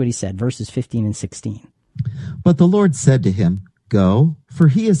 And here's what he said, verses 15 and 16. But the Lord said to him, Go, for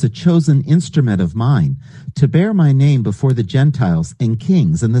he is a chosen instrument of mine, to bear my name before the Gentiles and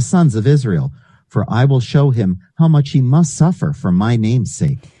kings and the sons of Israel, for I will show him how much he must suffer for my name's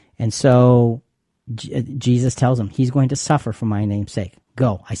sake. And so Jesus tells him, he's going to suffer for my name's sake.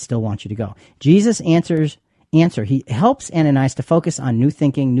 Go, I still want you to go. Jesus he helps Ananias to focus on new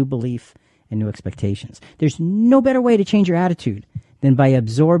thinking, new belief, and new expectations. There's no better way to change your attitude than by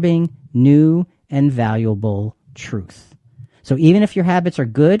absorbing new and valuable truth. So even if your habits are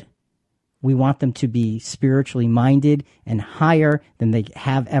good, we want them to be spiritually minded and higher than they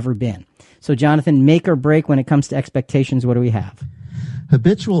have ever been. So Jonathan, make or break when it comes to expectations, what do we have?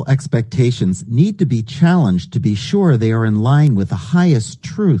 Habitual expectations need to be challenged to be sure they are in line with the highest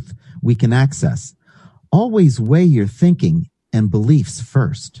truth we can access. Always weigh your thinking and beliefs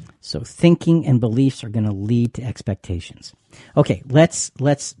first. So thinking and beliefs are going to lead to expectations. Okay, let's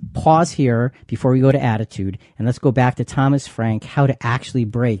pause here before we go to attitude, and let's go back to Thomas Frank, how to actually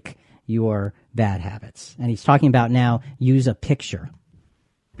break your bad habits. And he's talking about now, use a picture.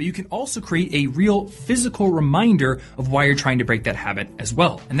 But you can also create a real physical reminder of why you're trying to break that habit as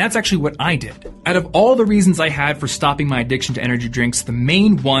well. And that's actually what I did. Out of all the reasons I had for stopping my addiction to energy drinks, the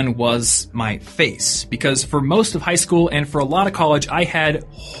main one was my face. Because for most of high school and for a lot of college, I had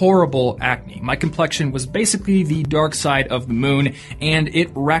horrible acne. My complexion was basically the dark side of the moon, and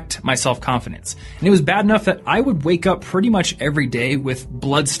it wrecked my self-confidence. And it was bad enough that I would wake up pretty much every day with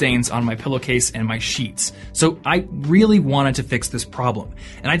blood stains on my pillowcase and my sheets. So I really wanted to fix this problem.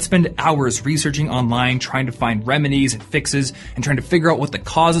 And I'd spend hours researching online, trying to find remedies and fixes, and trying to figure out what the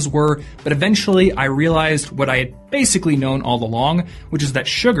causes were. But eventually I realized what I had basically known all along, which is that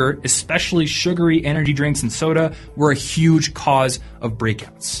sugar, especially sugary energy drinks and soda, were a huge cause of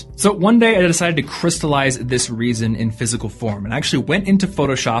breakouts. So one day I decided to crystallize this reason in physical form, and I actually went into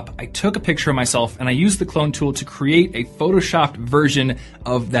Photoshop, I took a picture of myself, and I used the clone tool to create a photoshopped version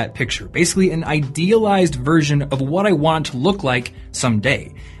of that picture. Basically an idealized version of what I wanted to look like someday.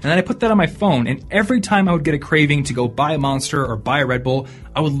 And then I put that on my phone, and every time I would get a craving to go buy a Monster or buy a Red Bull,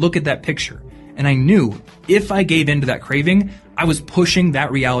 I would look at that picture. And I knew if I gave in to that craving, I was pushing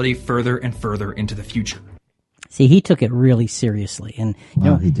that reality further and further into the future. See, he took it really seriously, and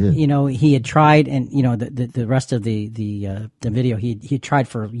He did. He had tried, and the rest of the video, he had tried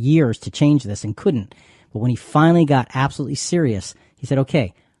for years to change this and couldn't. But when he finally got absolutely serious, he said,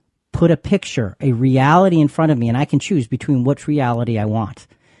 "Okay, put a picture, a reality in front of me, and I can choose between which reality I want."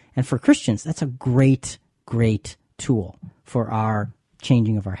 And for Christians, that's a great, great tool for our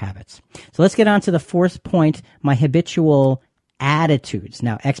changing of our habits. So let's get on to the fourth point: my habitual attitudes.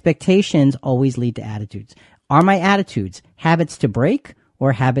 Now, expectations always lead to attitudes. Are my attitudes habits to break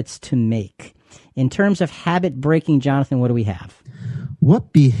or habits to make? In terms of habit breaking, Jonathan, what do we have?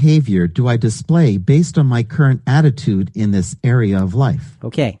 What behavior do I display based on my current attitude in this area of life?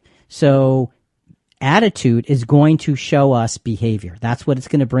 Okay, so attitude is going to show us behavior. That's what it's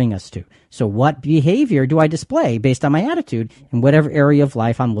going to bring us to. So what behavior do I display based on my attitude in whatever area of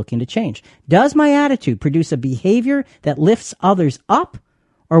life I'm looking to change? Does my attitude produce a behavior that lifts others up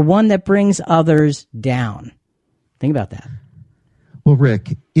or one that brings others down? Think about that. Well,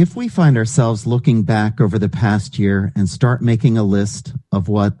 Rick, if we find ourselves looking back over the past year and start making a list of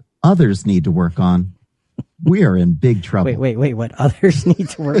what others need to work on, we are in big trouble. Wait, what others need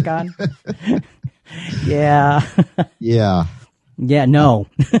to work on? Yeah. Yeah. Yeah, no.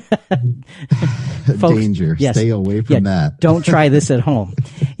 Folks, danger. yes. Stay away from that. Don't try this at home.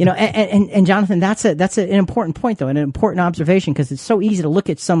 And Jonathan, that's an important point, though, and an important observation, because it's so easy to look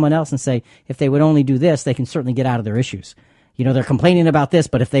at someone else and say, if they would only do this, they can certainly get out of their issues. They're complaining about this,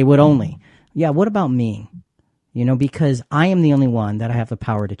 but if they would only. Yeah, what about me? Because I am the only one that I have the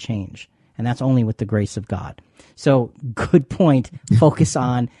power to change, and that's only with the grace of God. So, good point. Focus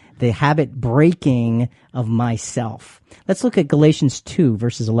on the habit breaking of myself. Let's look at Galatians 2,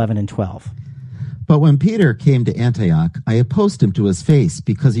 verses 11 and 12. But when Peter came to Antioch, I opposed him to his face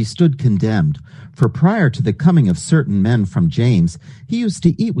because he stood condemned. For prior to the coming of certain men from James, he used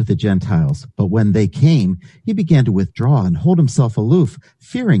to eat with the Gentiles. But when they came, he began to withdraw and hold himself aloof,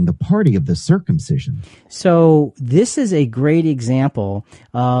 fearing the party of the circumcision. So this is a great example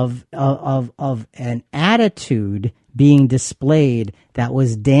of an attitude being displayed that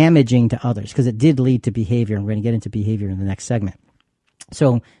was damaging to others, because it did lead to behavior, and we're going to get into behavior in the next segment.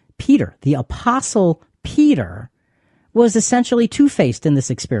 So Peter, the apostle Peter, was essentially two-faced in this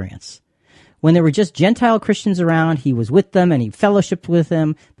experience. When there were just Gentile Christians around, he was with them and he fellowshiped with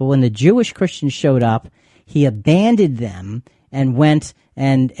them. But when the Jewish Christians showed up, he abandoned them and went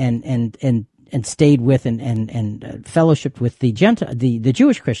and stayed with and fellowshiped with the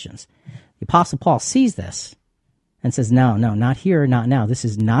Jewish Christians. The apostle Paul sees this and says, no, not here, not now. This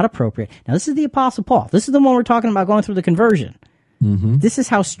is not appropriate. Now, this is the apostle Paul. This is the one we're talking about going through the conversion. Mm-hmm. This is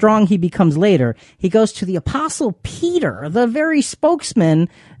how strong he becomes later. He goes to the apostle Peter, the very spokesman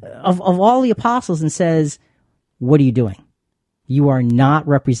of all the apostles, and says, what are you doing? You are not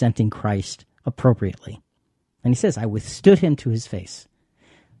representing Christ appropriately. And he says, I withstood him to his face.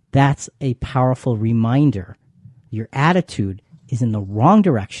 That's a powerful reminder. Your attitude is in the wrong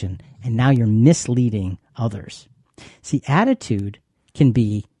direction, and now you're misleading others. See, attitude can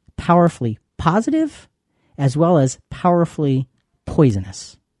be powerfully positive as well as powerfully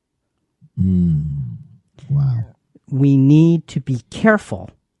poisonous. Wow. We need to be careful,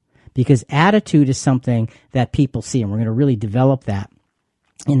 because attitude is something that people see, and we're going to really develop that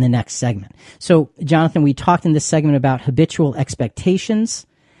in the next segment. So, Jonathan, we talked in this segment about habitual expectations.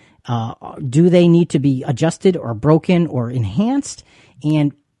 Do they need to be adjusted or broken or enhanced?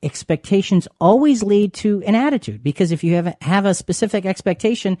 And expectations always lead to an attitude, because if you have a specific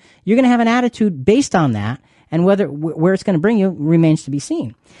expectation, you're going to have an attitude based on that. And where it's going to bring you remains to be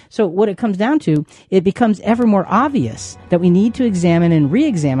seen. So what it comes down to, it becomes ever more obvious that we need to examine and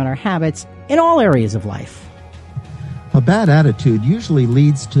re-examine our habits in all areas of life. A bad attitude usually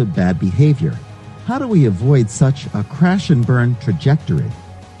leads to bad behavior. How do we avoid such a crash and burn trajectory?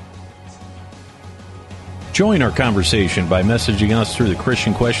 Join our conversation by messaging us through the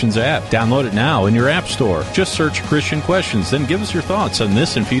Christian Questions app. Download it now in your app store. Just search Christian Questions, then give us your thoughts on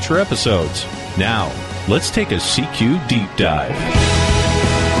this and future episodes. Now, let's take a CQ deep dive.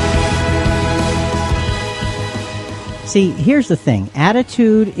 See, here's the thing.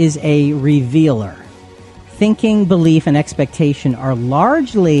 Attitude is a revealer. Thinking, belief, and expectation are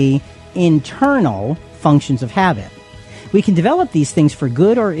largely internal functions of habit. We can develop these things for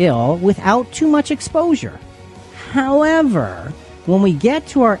good or ill without too much exposure. However, when we get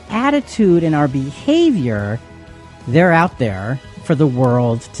to our attitude and our behavior, they're out there for the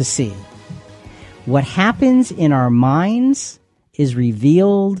world to see. What happens in our minds is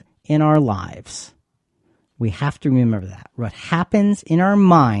revealed in our lives. We have to remember that. What happens in our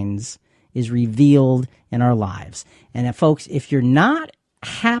minds is revealed in our lives. And folks, if you're not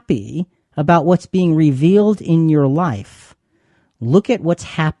happy about what's being revealed in your life, look at what's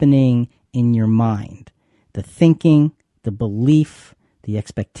happening in your mind. The thinking, the belief, the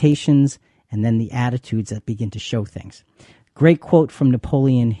expectations, and then the attitudes that begin to show things. Great quote from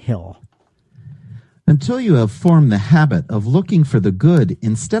Napoleon Hill. Until you have formed the habit of looking for the good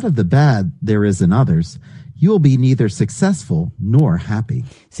instead of the bad there is in others, you will be neither successful nor happy.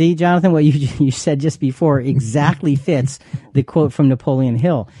 See, Jonathan, what you said just before exactly fits the quote from Napoleon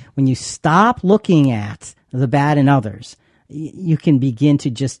Hill. When you stop looking at the bad in others, you can begin to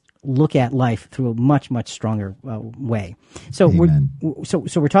just look at life through a much, much stronger way. So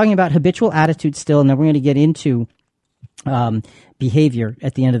we're talking about habitual attitudes still, and then we're going to get into behavior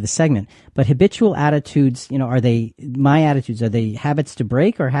at the end of the segment. But habitual attitudes, are they habits to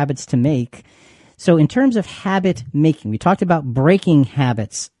break or habits to make? So in terms of habit making, we talked about breaking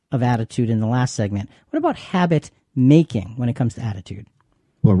habits of attitude in the last segment. What about habit making when it comes to attitude?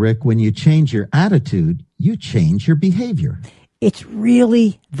 Well, Rick, when you change your attitude, you change your behavior. It's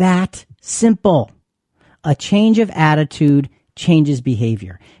really that simple. A change of attitude changes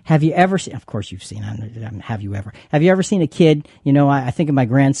behavior. Have you ever seen, of course you've seen, have you ever seen a kid, I think of my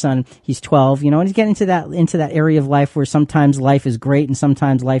grandson, he's 12, and he's getting into that area of life where sometimes life is great and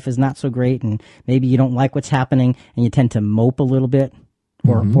sometimes life is not so great, and maybe you don't like what's happening and you tend to mope a little bit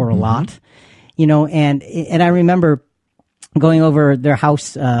or a lot, and I remember going over their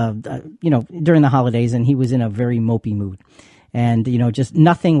house, during the holidays, and he was in a very mopey mood. And, just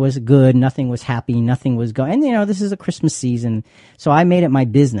nothing was good, nothing was happy, nothing was going. And, this is a Christmas season. So I made it my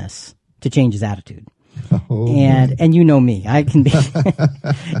business to change his attitude. Oh, and you know me, I can be,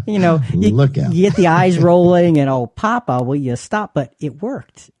 Look out. You get the eyes rolling and, oh, Papa, will you stop? But it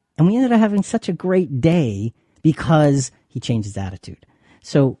worked. And we ended up having such a great day because he changed his attitude.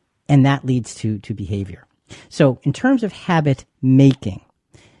 So, and that leads to behavior. So in terms of habit making,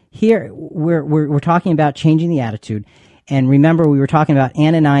 here we're talking about changing the attitude. And remember, we were talking about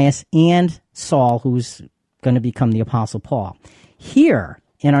Ananias and Saul, who's going to become the Apostle Paul. Here,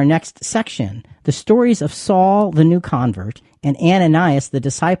 in our next section, the stories of Saul, the new convert, and Ananias, the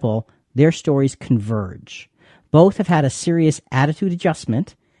disciple, their stories converge. Both have had a serious attitude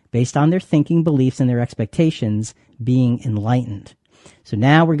adjustment based on their thinking, beliefs, and their expectations being enlightened. So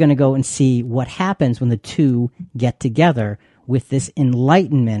now we're going to go and see what happens when the two get together with this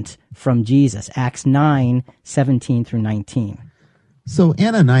enlightenment from Jesus. Acts 9:17 through 19. So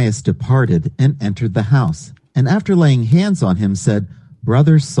Ananias departed and entered the house, and after laying hands on him said,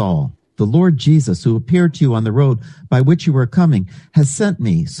 Brother Saul, the Lord Jesus, who appeared to you on the road by which you were coming, has sent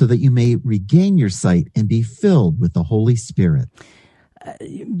me so that you may regain your sight and be filled with the Holy Spirit.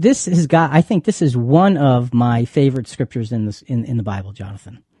 I think this is one of my favorite scriptures in the Bible,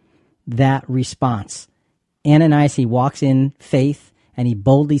 Jonathan. That response. Ananias, he walks in faith and he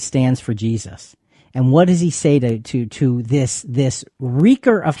boldly stands for Jesus. And what does he say to this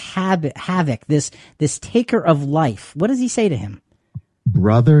wreaker of havoc, this taker of life? What does he say to him?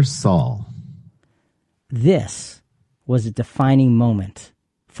 Brother Saul. This was a defining moment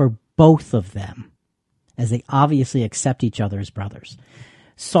for both of them, as they obviously accept each other as brothers.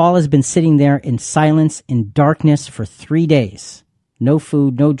 Saul has been sitting there in silence, in darkness for 3 days. No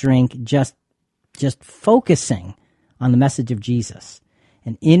food, no drink, just focusing on the message of Jesus.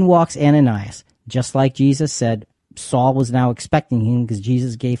 And in walks Ananias. Just like Jesus said, Saul was now expecting him because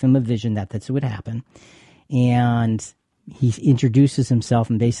Jesus gave him a vision that that's what would happen. And he introduces himself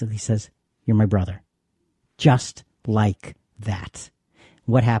and basically says, "You're my brother." Just like that.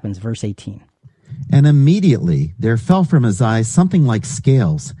 What happens? Verse 18. And immediately there fell from his eyes something like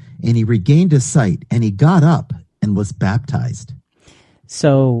scales, and he regained his sight, and he got up and was baptized.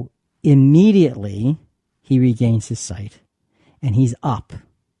 So immediately he regains his sight, and he's up,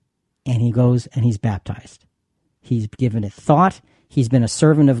 and he goes and he's baptized. He's given it thought. He's been a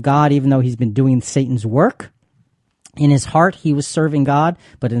servant of God, even though he's been doing Satan's work. In his heart, he was serving God,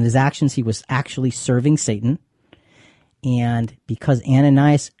 but in his actions, he was actually serving Satan. And because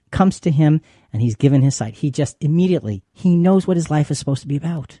Ananias comes to him and he's given his sight, he just immediately, he knows what his life is supposed to be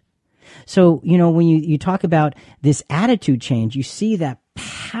about. So, when you talk about this attitude change, you see that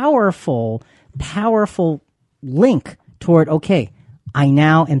powerful link toward, okay, I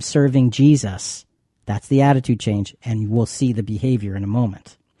now am serving Jesus. That's the attitude change, and we'll see the behavior in a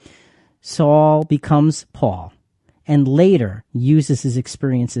moment. Saul becomes Paul, and later uses his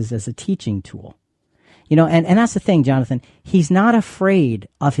experiences as a teaching tool. And that's the thing, Jonathan. He's not afraid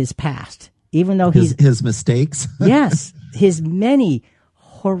of his past, even though his mistakes. Yes, his many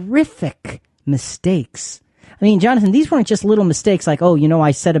horrific mistakes. I mean, Jonathan, these weren't just little mistakes like, oh,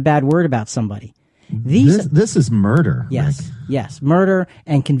 I said a bad word about somebody. This is murder. Yes, Rick. yes, murder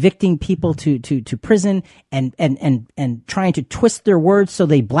and convicting people to prison and trying to twist their words so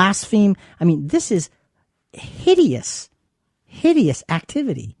they blaspheme. I mean, this is hideous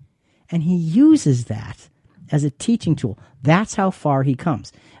activity. And he uses that as a teaching tool. That's how far he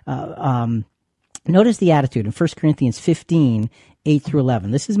comes. Notice the attitude in 1 Corinthians 15, 8 through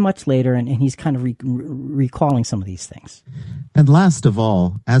 11. This is much later, and he's kind of recalling some of these things. And last of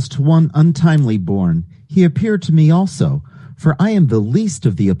all, as to one untimely born, he appeared to me also. For I am the least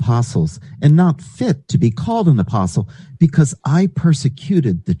of the apostles, and not fit to be called an apostle, because I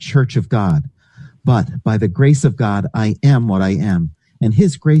persecuted the church of God. But by the grace of God I am what I am, and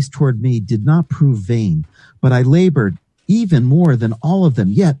his grace toward me did not prove vain. But I labored even more than all of them,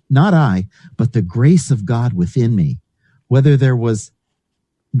 yet not I, but the grace of God within me. Whether it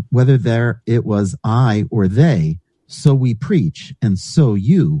was I or they, so we preach, and so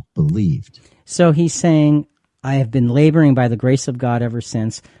you believed. So he's saying, I have been laboring by the grace of God ever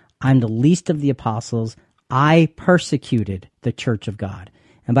since. I'm the least of the apostles. I persecuted the church of God.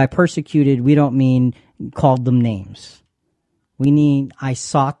 And by persecuted, we don't mean called them names. We mean I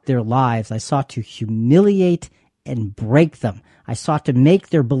sought their lives. I sought to humiliate and break them. I sought to make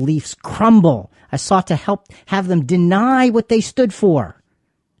their beliefs crumble. I sought to have them deny what they stood for.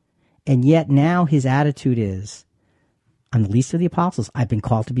 And yet now his attitude is, I'm the least of the apostles. I've been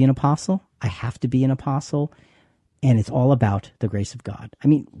called to be an apostle. I have to be an apostle. And it's all about the grace of God. I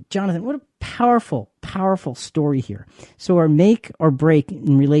mean, Jonathan, what a powerful, powerful story here. So our make or break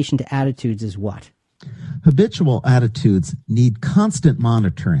in relation to attitudes is what? Habitual attitudes need constant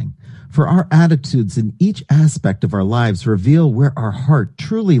monitoring, for our attitudes in each aspect of our lives reveal where our heart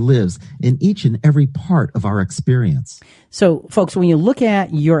truly lives in each and every part of our experience. So, folks, when you look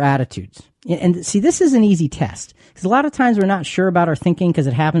at your attitudes, and see, this is an easy test, because a lot of times we're not sure about our thinking because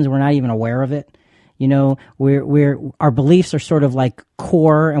it happens and we're not even aware of it. Our beliefs are sort of like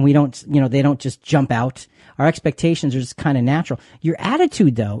core, and we don't, they don't just jump out. Our expectations are just kind of natural. Your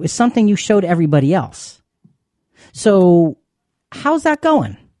attitude, though, is something you show to everybody else. So how's that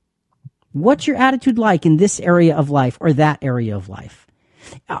going? What's your attitude like in this area of life or that area of life?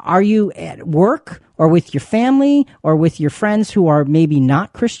 Are you at work or with your family or with your friends who are maybe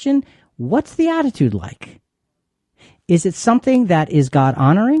not Christian? What's the attitude like? Is it something that is God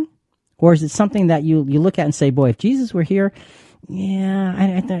honoring? Or is it something that you look at and say, boy, if Jesus were here,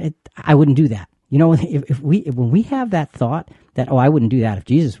 I wouldn't do that. When we have that thought that, I wouldn't do that if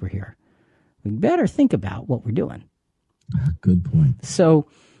Jesus were here, we better think about what we're doing. Good point. So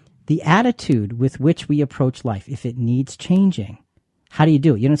the attitude with which we approach life, if it needs changing, how do you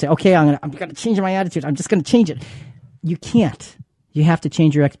do it? You don't say, okay, I'm going to change my attitude. I'm just going to change it. You can't. You have to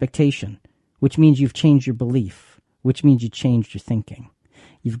change your expectation, which means you've changed your belief, which means you changed your thinking.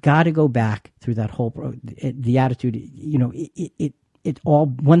 You've got to go back through that whole, the attitude, it all,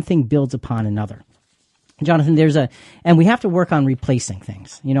 one thing builds upon another. Jonathan, and we have to work on replacing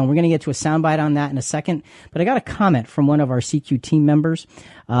things. We're going to get to a soundbite on that in a second, but I got a comment from one of our CQ team members.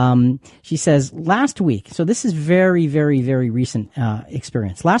 She says, last week, so this is very, very, very recent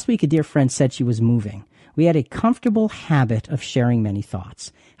experience. Last week, a dear friend said she was moving. We had a comfortable habit of sharing many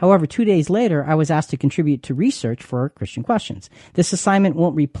thoughts. However, 2 days later, I was asked to contribute to research for Christian Questions. This assignment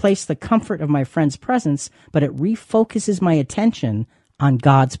won't replace the comfort of my friend's presence, but it refocuses my attention on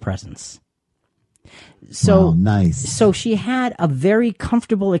God's presence. So, wow, nice. So she had a very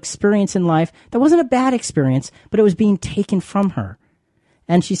comfortable experience in life. That wasn't a bad experience, but it was being taken from her.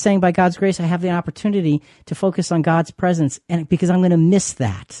 And she's saying, by God's grace, I have the opportunity to focus on God's presence, and because I'm going to miss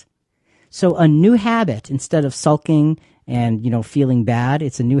that. So a new habit, instead of sulking and, feeling bad,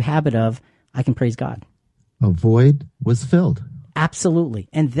 it's a new habit of, I can praise God. A void was filled. Absolutely.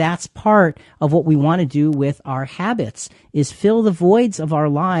 And that's part of what we want to do with our habits, is fill the voids of our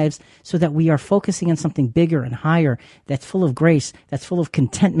lives so that we are focusing on something bigger and higher, that's full of grace, that's full of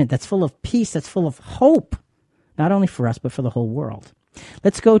contentment, that's full of peace, that's full of hope, not only for us, but for the whole world.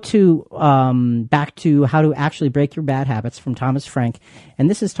 Let's go to back to How to Actually Break Your Bad Habits from Thomas Frank. And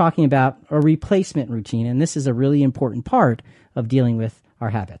this is talking about a replacement routine. And this is a really important part of dealing with our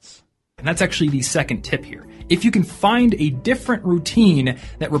habits. And that's actually the second tip here. If you can find a different routine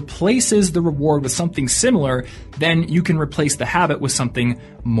that replaces the reward with something similar, then you can replace the habit with something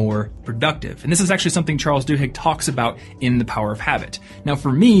more productive. And this is actually something Charles Duhigg talks about in The Power of Habit. Now,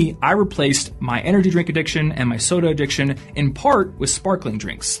 for me, I replaced my energy drink addiction and my soda addiction in part with sparkling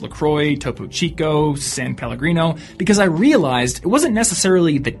drinks, LaCroix, Topo Chico, San Pellegrino, because I realized it wasn't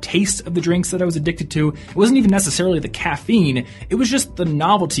necessarily the taste of the drinks that I was addicted to. It wasn't even necessarily the caffeine. It was just the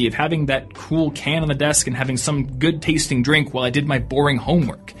novelty of having that cool can on the desk and having some good tasting drink while I did my boring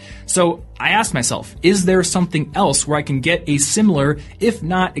homework. So I asked myself, is there something else where I can get a similar, if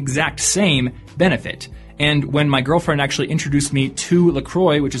not exact same, benefit? And when my girlfriend actually introduced me to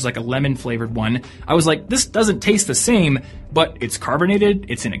LaCroix, which is like a lemon flavored one, I was like, this doesn't taste the same, but it's carbonated,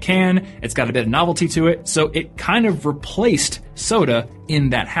 it's in a can, it's got a bit of novelty to it, so it kind of replaced soda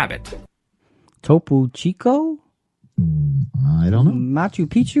in that habit. Topo Chico? I don't know. Machu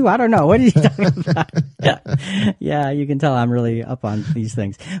Picchu? I don't know. What are you talking about? Yeah, you can tell I'm really up on these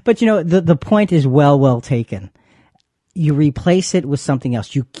things. But the point is well taken. You replace it with something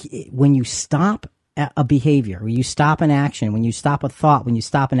else. When you stop a behavior, when you stop an action, when you stop a thought, when you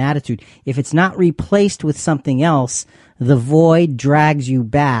stop an attitude, if it's not replaced with something else, the void drags you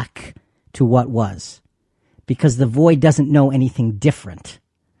back to what was, because the void doesn't know anything different.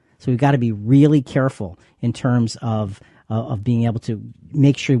 So we've got to be really careful in terms of being able to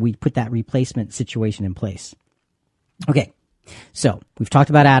make sure we put that replacement situation in place. Okay, so we've talked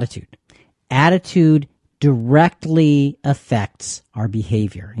about attitude. Attitude directly affects our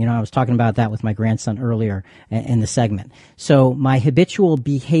behavior. I was talking about that with my grandson earlier in the segment. So my habitual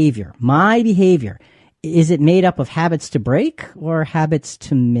behavior, is it made up of habits to break or habits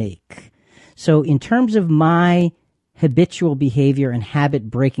to make? So in terms of my habitual behavior and habit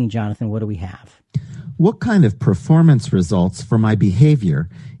breaking, Jonathan, what do we have? What kind of performance results for my behavior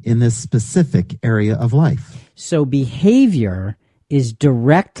in this specific area of life? So behavior is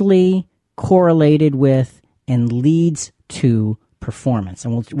directly correlated with and leads to performance.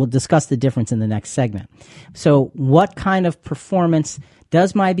 And we'll discuss the difference in the next segment. So what kind of performance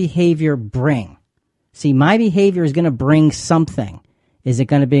does my behavior bring? See, my behavior is going to bring something. Is it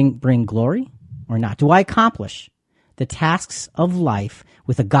going to bring glory or not? Do I accomplish the tasks of life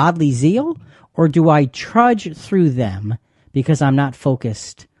with a godly zeal, or do I trudge through them because I'm not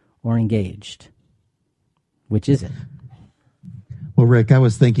focused or engaged? Which is it? Well, Rick, I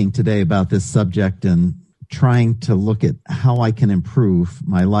was thinking today about this subject and trying to look at how I can improve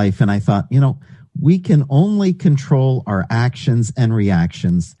my life. And I thought, we can only control our actions and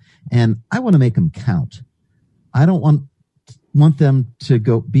reactions, and I want to make them count. I don't want them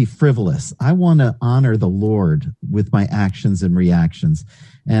to be frivolous. I want to honor the Lord with my actions and reactions.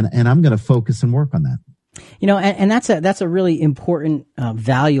 And I'm going to focus and work on that. And that's a really important,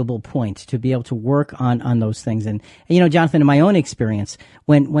 valuable point, to be able to work on those things. And Jonathan, in my own experience,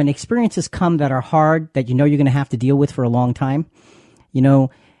 when experiences come that are hard, that you're going to have to deal with for a long time,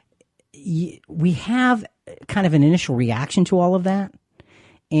 we have kind of an initial reaction to all of that.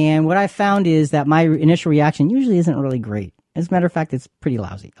 And what I found is that my initial reaction usually isn't really great. As a matter of fact, it's pretty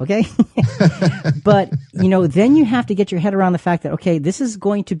lousy, okay? But, then you have to get your head around the fact that, okay, this is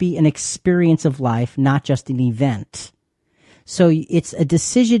going to be an experience of life, not just an event. So it's a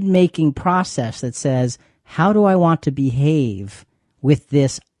decision-making process that says, how do I want to behave with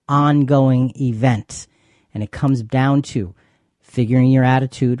this ongoing event? And it comes down to figuring your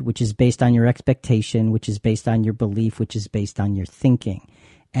attitude, which is based on your expectation, which is based on your belief, which is based on your thinking.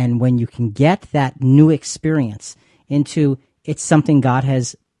 And when you can get that new experience into, it's something God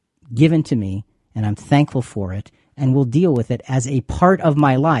has given to me, and I'm thankful for it, and will deal with it as a part of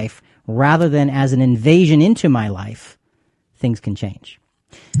my life rather than as an invasion into my life, things can change.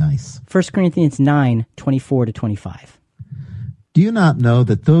 Nice. 1 Corinthians 9:24-25. Do you not know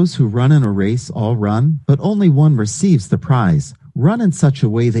that those who run in a race all run, but only one receives the prize? Run in such a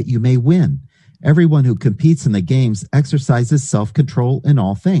way that you may win. Everyone who competes in the games exercises self-control in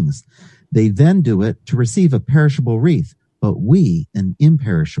all things. They then do it to receive a perishable wreath, but we an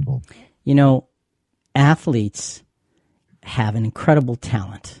imperishable. Athletes have an incredible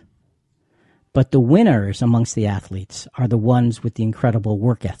talent, but the winners amongst the athletes are the ones with the incredible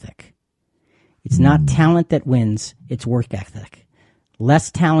work ethic. It's not talent that wins, it's work ethic.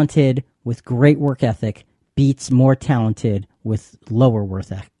 Less talented with great work ethic beats more talented with lower work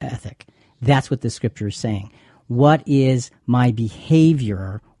ethic. That's what the scripture is saying. What is my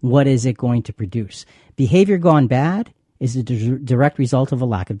behavior? What is it going to produce? Behavior gone bad is a direct result of a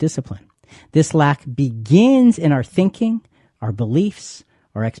lack of discipline. This lack begins in our thinking, our beliefs,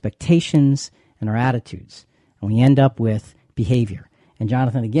 our expectations, and our attitudes. And we end up with behavior. And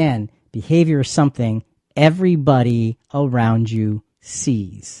Jonathan, again, behavior is something everybody around you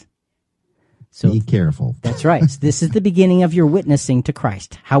sees. So be careful. That's right. So this is the beginning of your witnessing to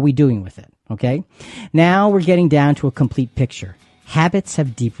Christ. How are we doing with it? Okay. Now we're getting down to a complete picture. Habits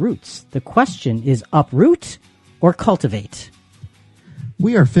have deep roots. The question is uproot or cultivate?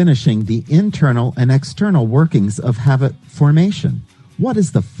 We are finishing the internal and external workings of habit formation. what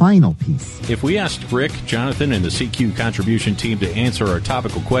is the final piece? If we asked Rick, Jonathan, and the CQ contribution team to answer our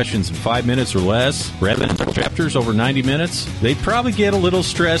topical questions in 5 minutes or less, rather than several chapters over 90 minutes, they'd probably get a little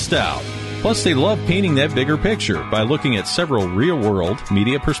stressed out. Plus, they love painting that bigger picture by looking at several real-world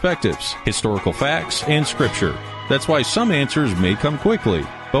media perspectives, historical facts, and scripture. That's why some answers may come quickly,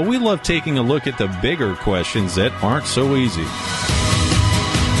 but we love taking a look at the bigger questions that aren't so easy.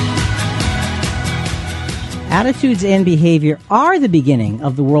 Attitudes and behavior are the beginning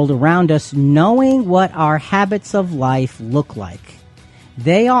of the world around us, knowing what our habits of life look like.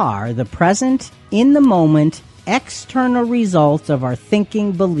 They are the present, in the moment, external results of our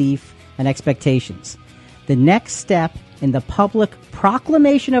thinking, belief, and expectations. The next step in the public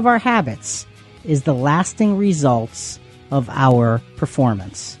proclamation of our habits is the lasting results of our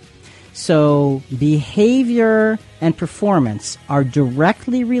performance. So behavior and performance are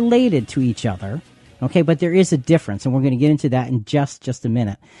directly related to each other. Okay, but there is a difference, and we're going to get into that in just a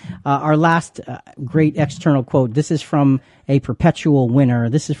minute. Our last great external quote, this is from a perpetual winner.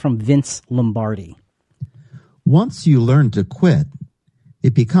 This is from Vince Lombardi. Once you learn to quit,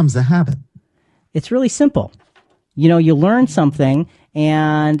 it becomes a habit. It's really simple. You know, you learn something,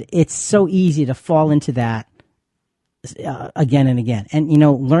 and it's so easy to fall into that again and again. And, you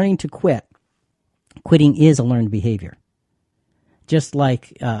know, learning to quitting is a learned behavior. Just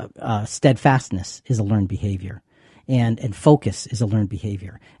like steadfastness is a learned behavior, and focus is a learned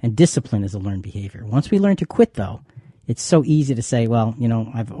behavior, and discipline is a learned behavior. Once we learn to quit, though, it's so easy to say, well, you know,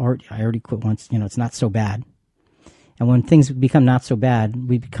 I already quit once, you know, it's not so bad. And when things become not so bad,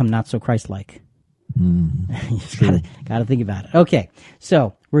 we become not so Christ-like. You gotta think about it. Okay,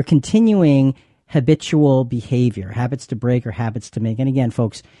 so we're continuing habitual behavior, habits to break or habits to make. And again,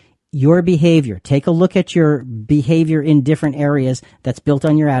 folks, your behavior, take a look at your behavior in different areas that's built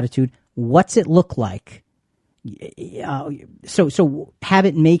on your attitude. What's it look like? So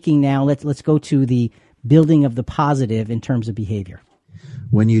habit making now, let's go to the building of the positive in terms of behavior.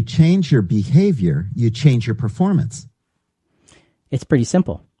 When you change your behavior, you change your performance. It's pretty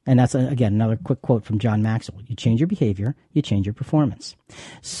simple. And that's, again, another quick quote from John Maxwell. You change your behavior, you change your performance.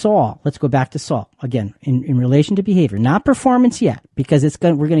 Saul, let's go back to Saul. Again, in relation to behavior, not performance yet, because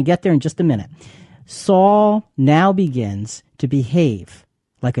we're going to get there in just a minute. Saul now begins to behave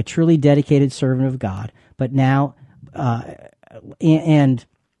like a truly dedicated servant of God, but now, and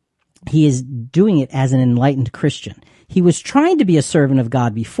he is doing it as an enlightened Christian. He was trying to be a servant of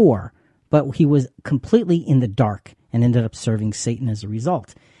God before, but he was completely in the dark and ended up serving Satan as a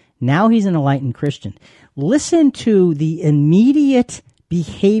result. Now he's an enlightened Christian. Listen to the immediate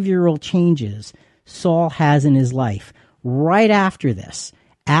behavioral changes Saul has in his life right after this.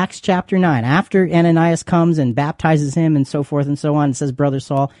 Acts chapter 9, after Ananias comes and baptizes him and so forth and so on, it says, Brother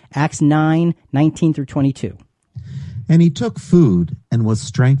Saul, Acts 9, 19 through 22. And he took food and was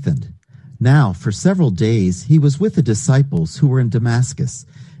strengthened. Now, for several days, he was with the disciples who were in Damascus.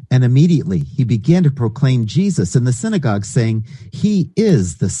 And immediately he began to proclaim Jesus in the synagogue, saying, He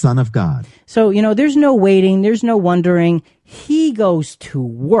is the Son of God. So, you know, there's no waiting. There's no wondering. He goes to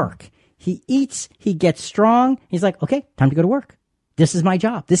work. He eats. He gets strong. He's like, okay, time to go to work. This is my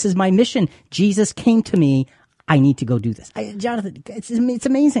job. This is my mission. Jesus came to me. I need to go do this. Jonathan, it's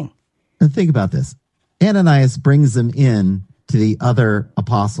amazing. And think about this. Ananias brings them in to the other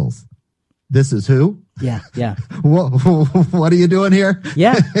apostles. This is who? Yeah. What are you doing here?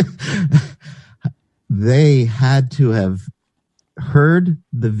 Yeah. They had to have heard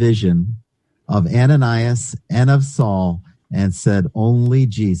the vision of Ananias and of Saul and said only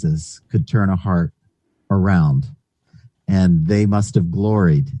Jesus could turn a heart around. And they must have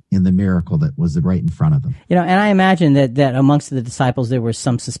gloried in the miracle that was right in front of them. You know, and I imagine that amongst the disciples, there was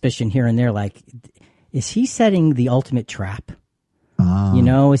some suspicion here and there, like, is he setting the ultimate trap? You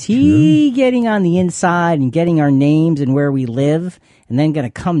know, is he getting on the inside and getting our names and where we live and then going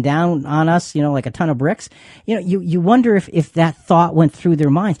to come down on us, you know, like a ton of bricks? You know, you wonder if that thought went through their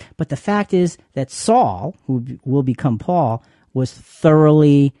minds. But the fact is that Saul, who will become Paul, was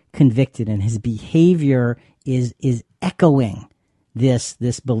thoroughly convicted, and his behavior is echoing this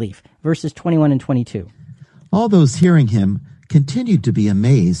belief. Verses 21 and 22. All those hearing him continued to be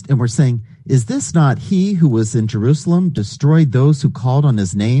amazed and were saying, Is this not he who was in Jerusalem, destroyed those who called on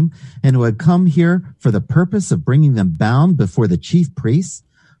his name, and who had come here for the purpose of bringing them bound before the chief priests?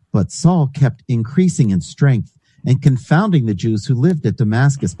 But Saul kept increasing in strength and confounding the Jews who lived at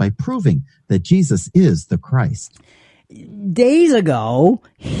Damascus by proving that Jesus is the Christ. Days ago,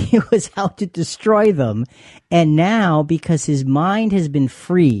 he was out to destroy them, and now, because his mind has been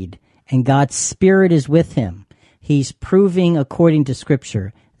freed and God's Spirit is with him, he's proving, according to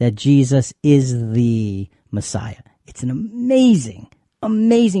Scripture, that Jesus is the Messiah. It's an amazing,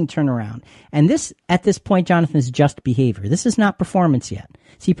 Amazing turnaround. And this, at this point, Jonathan, is just behavior. This is not performance yet.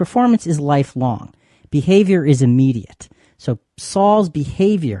 See, performance is lifelong. Behavior is immediate. So Saul's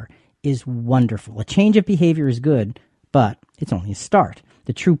behavior is wonderful. A change of behavior is good, but it's only a start.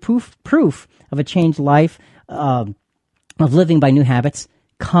 The true proof of a changed life, of living by new habits,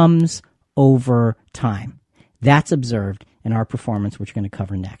 comes over time. That's observed in our performance, which we're going to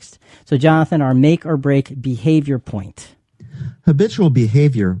cover next. So, Jonathan, our make or break behavior point. Habitual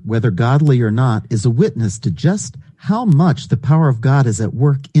behavior, whether godly or not, is a witness to just how much the power of God is at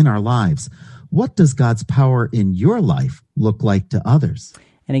work in our lives. What does God's power in your life look like to others?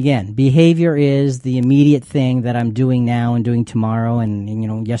 And again, behavior is the immediate thing that I'm doing now and doing tomorrow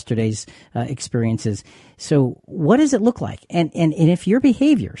and yesterday's experiences. So what does it look like? And if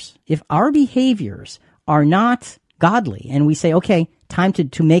our behaviors are not godly and we say, okay, time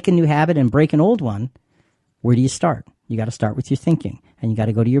to make a new habit and break an old one, where do you start? You got to start with your thinking, and you got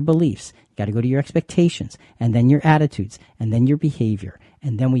to go to your beliefs. You got to go to your expectations, and then your attitudes, and then your behavior,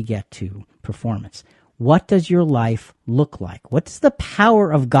 and then we get to performance. What does your life look like? What does the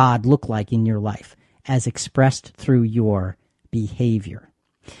power of God look like in your life as expressed through your behavior?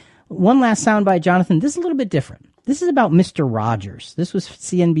 One last soundbite, Jonathan. This is a little bit different. This is about Mr. Rogers. This was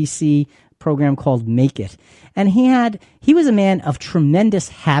CNBC program called Make It, and he was a man of tremendous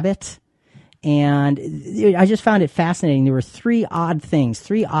habit. And I just found it fascinating. There were three odd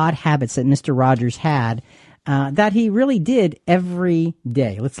habits that Mr. Rogers had that he really did every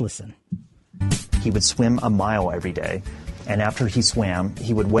day. Let's listen. He would swim a mile every day, and after he swam,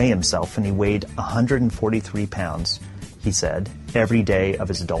 he would weigh himself, and he weighed 143 pounds, he said, every day of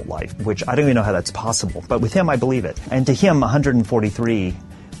his adult life, which I don't even know how that's possible, but with him, I believe it. And to him, 143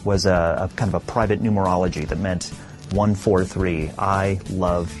 was a kind of a private numerology that meant 143, I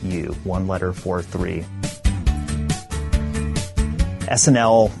love you, one letter 43.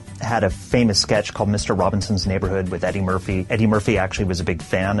 SNL had a famous sketch called Mr. Robinson's Neighborhood with Eddie Murphy. Eddie Murphy actually was a big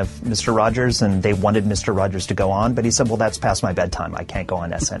fan of Mr. Rogers, and they wanted Mr. Rogers to go on, but he said, well, that's past my bedtime. I can't go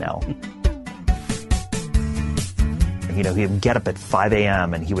on SNL. He would get up at 5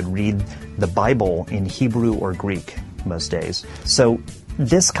 a.m. and he would read the Bible in Hebrew or Greek most days. So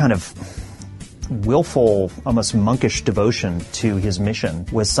this kind of willful, almost monkish devotion to his mission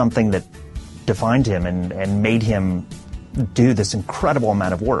was something that defined him and made him do this incredible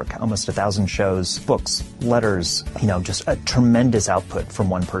amount of work, almost 1,000 shows, books, letters, just a tremendous output from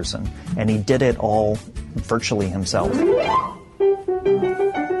one person. And he did it all virtually himself. A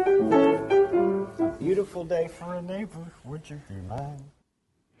beautiful day for a neighbor, would you be mine?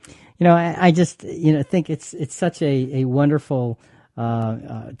 I just, think it's such a wonderful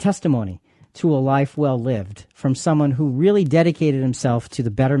testimony to a life well lived from someone who really dedicated himself to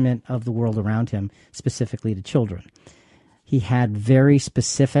the betterment of the world around him, specifically to children. He had very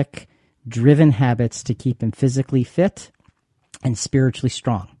specific, driven habits to keep him physically fit and spiritually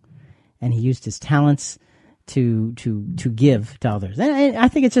strong. And he used his talents to give to others. And I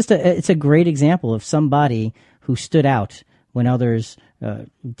think it's a great example of somebody who stood out when others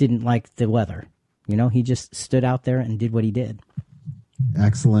didn't like the weather. He just stood out there and did what he did.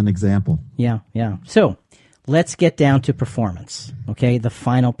 Excellent example. Yeah. So let's get down to performance. Okay, the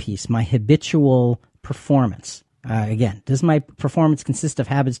final piece, my habitual performance. Again, does my performance consist of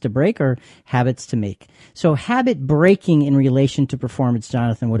habits to break or habits to make? So habit breaking in relation to performance,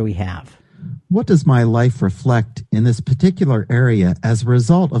 Jonathan, what do we have? What does my life reflect in this particular area as a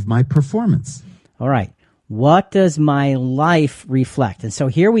result of my performance? All right. What does my life reflect? And so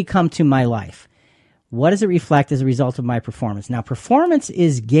here we come to my life. What does it reflect as a result of my performance? Now, performance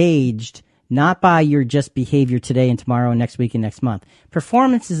is gauged not by your just behavior today and tomorrow and next week and next month.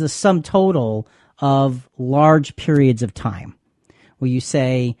 Performance is a sum total of large periods of time where you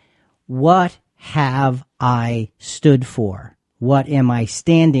say, what have I stood for? What am I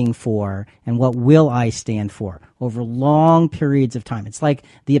standing for? And what will I stand for over long periods of time? It's like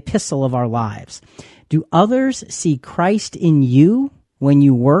the epistle of our lives. Do others see Christ in you when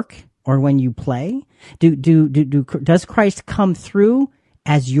you work or when you play? Does Christ come through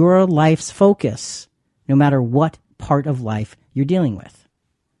as your life's focus, no matter what part of life you're dealing with?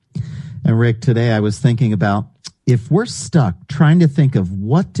 And Rick, today I was thinking about if we're stuck trying to think of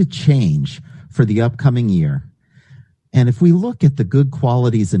what to change for the upcoming year, and if we look at the good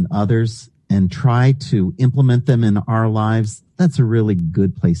qualities in others and try to implement them in our lives, that's a really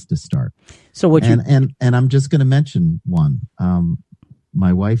good place to start. So and I'm just going to mention one.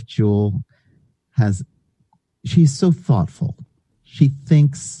 My wife, Jewel, she's so thoughtful. She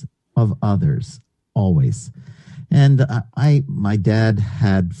thinks of others always. And my dad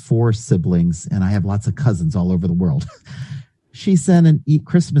had 4 siblings, and I have lots of cousins all over the world. she sent an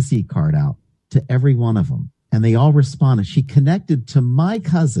Christmas e-card out to every one of them, and they all responded. She connected to my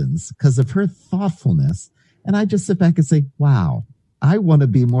cousins because of her thoughtfulness. And I just sit back and say, wow, I want to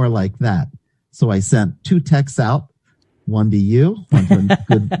be more like that. So I sent 2 texts out, one to you, one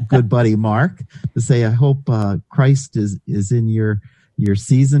to good buddy Mark, to say, I hope Christ is in your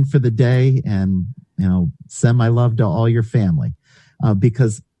season for the day, and send my love to all your family.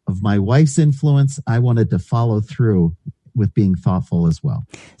 Because of my wife's influence, I wanted to follow through with being thoughtful as well.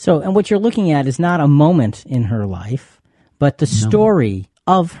 So, and what you're looking at is not a moment in her life, but the story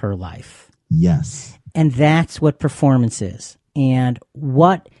of her life. Yes. And that's what performance is. And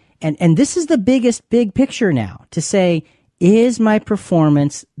this is the big picture now, to say, is my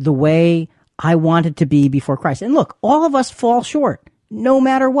performance the way I want it to be before Christ? And look, all of us fall short. No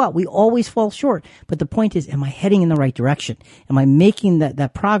matter what, we always fall short. But the point is, am I heading in the right direction? Am I making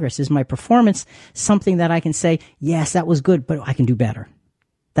that progress? Is my performance something that I can say, yes, that was good, but I can do better?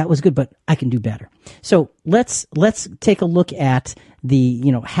 That was good, but I can do better. So let's take a look at the,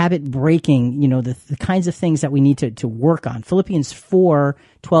 habit breaking, the kinds of things that we need to work on. Philippians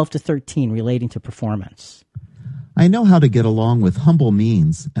 4:12-13 relating to performance. I know how to get along with humble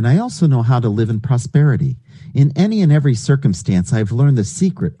means, and I also know how to live in prosperity. In any and every circumstance, I've learned the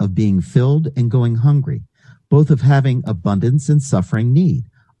secret of being filled and going hungry, both of having abundance and suffering need.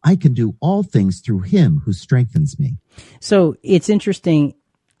 I can do all things through him who strengthens me. So it's interesting.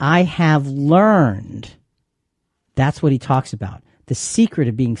 I have learned. That's what he talks about. The secret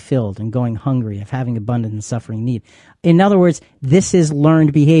of being filled and going hungry, of having abundance and suffering need. In other words, this is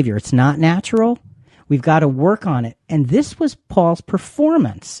learned behavior. It's not natural. We've got to work on it. And this was Paul's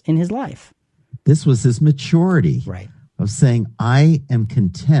performance in his life. This was his maturity, right, of saying, I am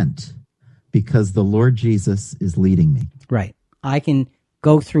content because the Lord Jesus is leading me. Right. I can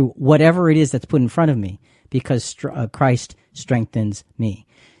go through whatever it is that's put in front of me because Christ strengthens me.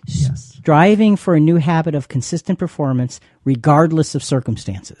 Yes. Striving for a new habit of consistent performance regardless of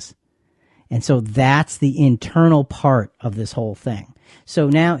circumstances. And so that's the internal part of this whole thing. So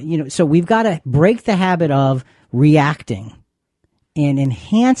now, so we've got to break the habit of reacting and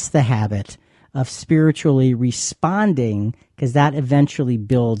enhance the habit of spiritually responding, because that eventually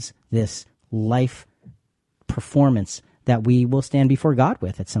builds this life performance that we will stand before God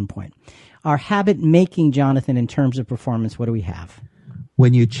with at some point. Our habit making, Jonathan, in terms of performance, what do we have?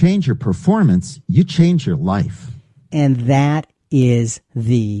 When you change your performance, you change your life. And that is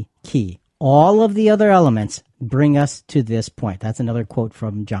the key. All of the other elements bring us to this point. That's another quote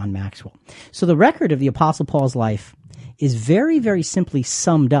from John Maxwell. So the record of the Apostle Paul's life is very, very simply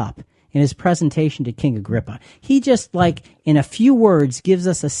summed up in his presentation to King Agrippa. He just, in a few words, gives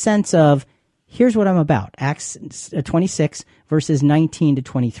us a sense of, here's what I'm about. Acts 26, verses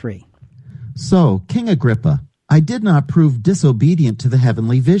 19-23. So, King Agrippa, I did not prove disobedient to the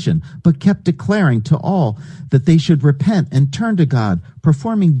heavenly vision, but kept declaring to all that they should repent and turn to God,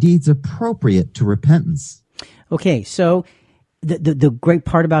 performing deeds appropriate to repentance. Okay, so the great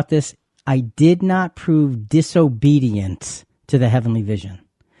part about this, I did not prove disobedient to the heavenly vision.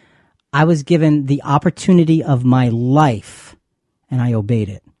 I was given the opportunity of my life, and I obeyed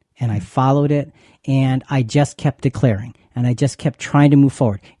it, and I followed it, and I just kept declaring, and I just kept trying to move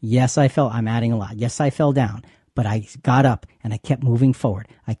forward. Yes, I'm adding a lot. Yes, I fell down, but I got up, and I kept moving forward.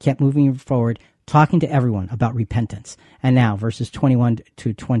 I kept moving forward, talking to everyone about repentance. And now, verses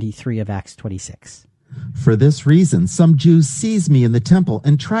 21-23 of Acts 26. For this reason, some Jews seized me in the temple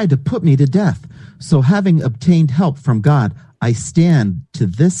and tried to put me to death. So having obtained help from God, I stand to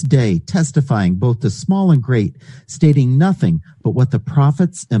this day testifying both to small and great, stating nothing but what the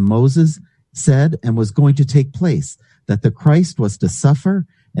prophets and Moses said and was going to take place, that the Christ was to suffer,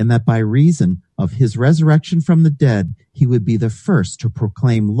 and that by reason of his resurrection from the dead, he would be the first to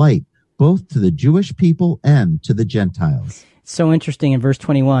proclaim light both to the Jewish people and to the Gentiles. So interesting in verse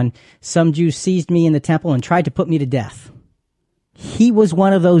 21, some Jews seized me in the temple and tried to put me to death. He was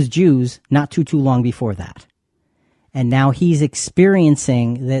one of those Jews not too long before that. And now he's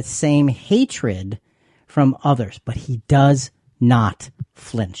experiencing that same hatred from others, but he does not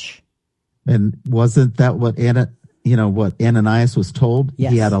flinch. And wasn't that what Ananias was told?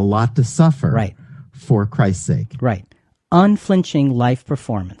 Yes. He had a lot to suffer, right, for Christ's sake. Right. Unflinching life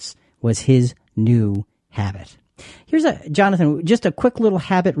performance was his new habit. Here's Jonathan, just a quick little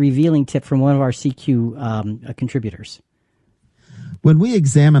habit revealing tip from one of our CQ contributors. When we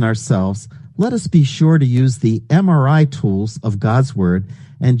examine ourselves, let us be sure to use the MRI tools of God's Word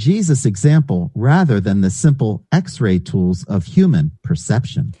and Jesus' example rather than the simple X-ray tools of human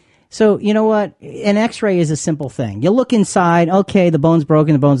perception. So, you know what? An x-ray is a simple thing. You look inside, okay, the bone's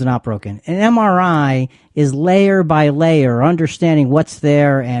broken, the bones are not broken. An MRI is layer by layer, understanding what's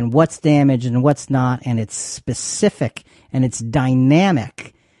there and what's damaged and what's not, and it's specific and it's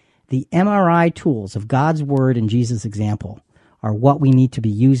dynamic. The MRI tools of God's Word and Jesus' example are what we need to be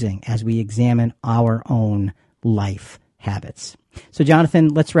using as we examine our own life habits. So, Jonathan,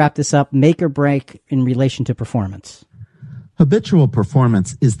 let's wrap this up. Make or break in relation to performance. Habitual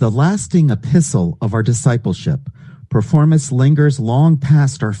performance is the lasting epistle of our discipleship. Performance lingers long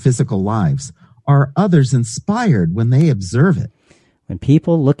past our physical lives. Are others inspired when they observe it? When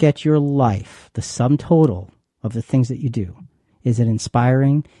people look at your life, the sum total of the things that you do, is it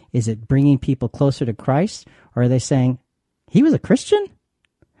inspiring? Is it bringing people closer to Christ? Or are they saying, he was a Christian?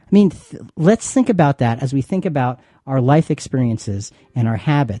 I mean, let's think about that as we think about our life experiences and our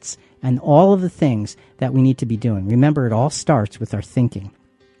habits and all of the things that we need to be doing. Remember, it all starts with our thinking.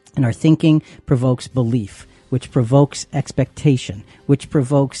 And our thinking provokes belief, which provokes expectation, which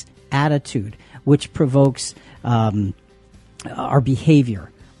provokes attitude, which provokes our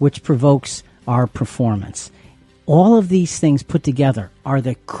behavior, which provokes our performance. All of these things put together are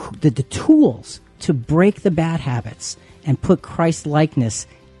the tools to break the bad habits and put Christ-likeness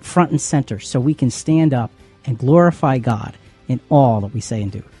front and center so we can stand up and glorify God in all that we say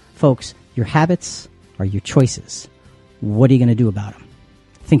and do. Folks, your habits are your choices. What are you going to do about them?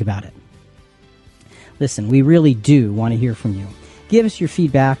 Think about it. Listen, we really do want to hear from you. Give us your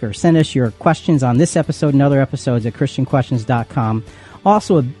feedback or send us your questions on this episode and other episodes at ChristianQuestions.com.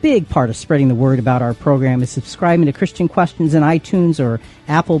 Also, a big part of spreading the word about our program is subscribing to Christian Questions in iTunes or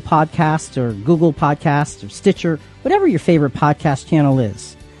Apple Podcasts or Google Podcasts or Stitcher, whatever your favorite podcast channel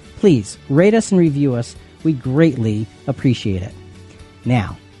is. Please rate us and review us. We greatly appreciate it.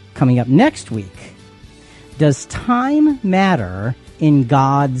 Now, coming up next week, does time matter in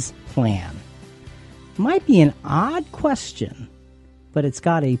God's plan? Might be an odd question, but it's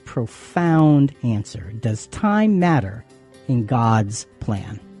got a profound answer. Does time matter in God's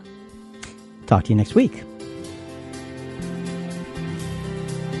plan? Talk to you next week.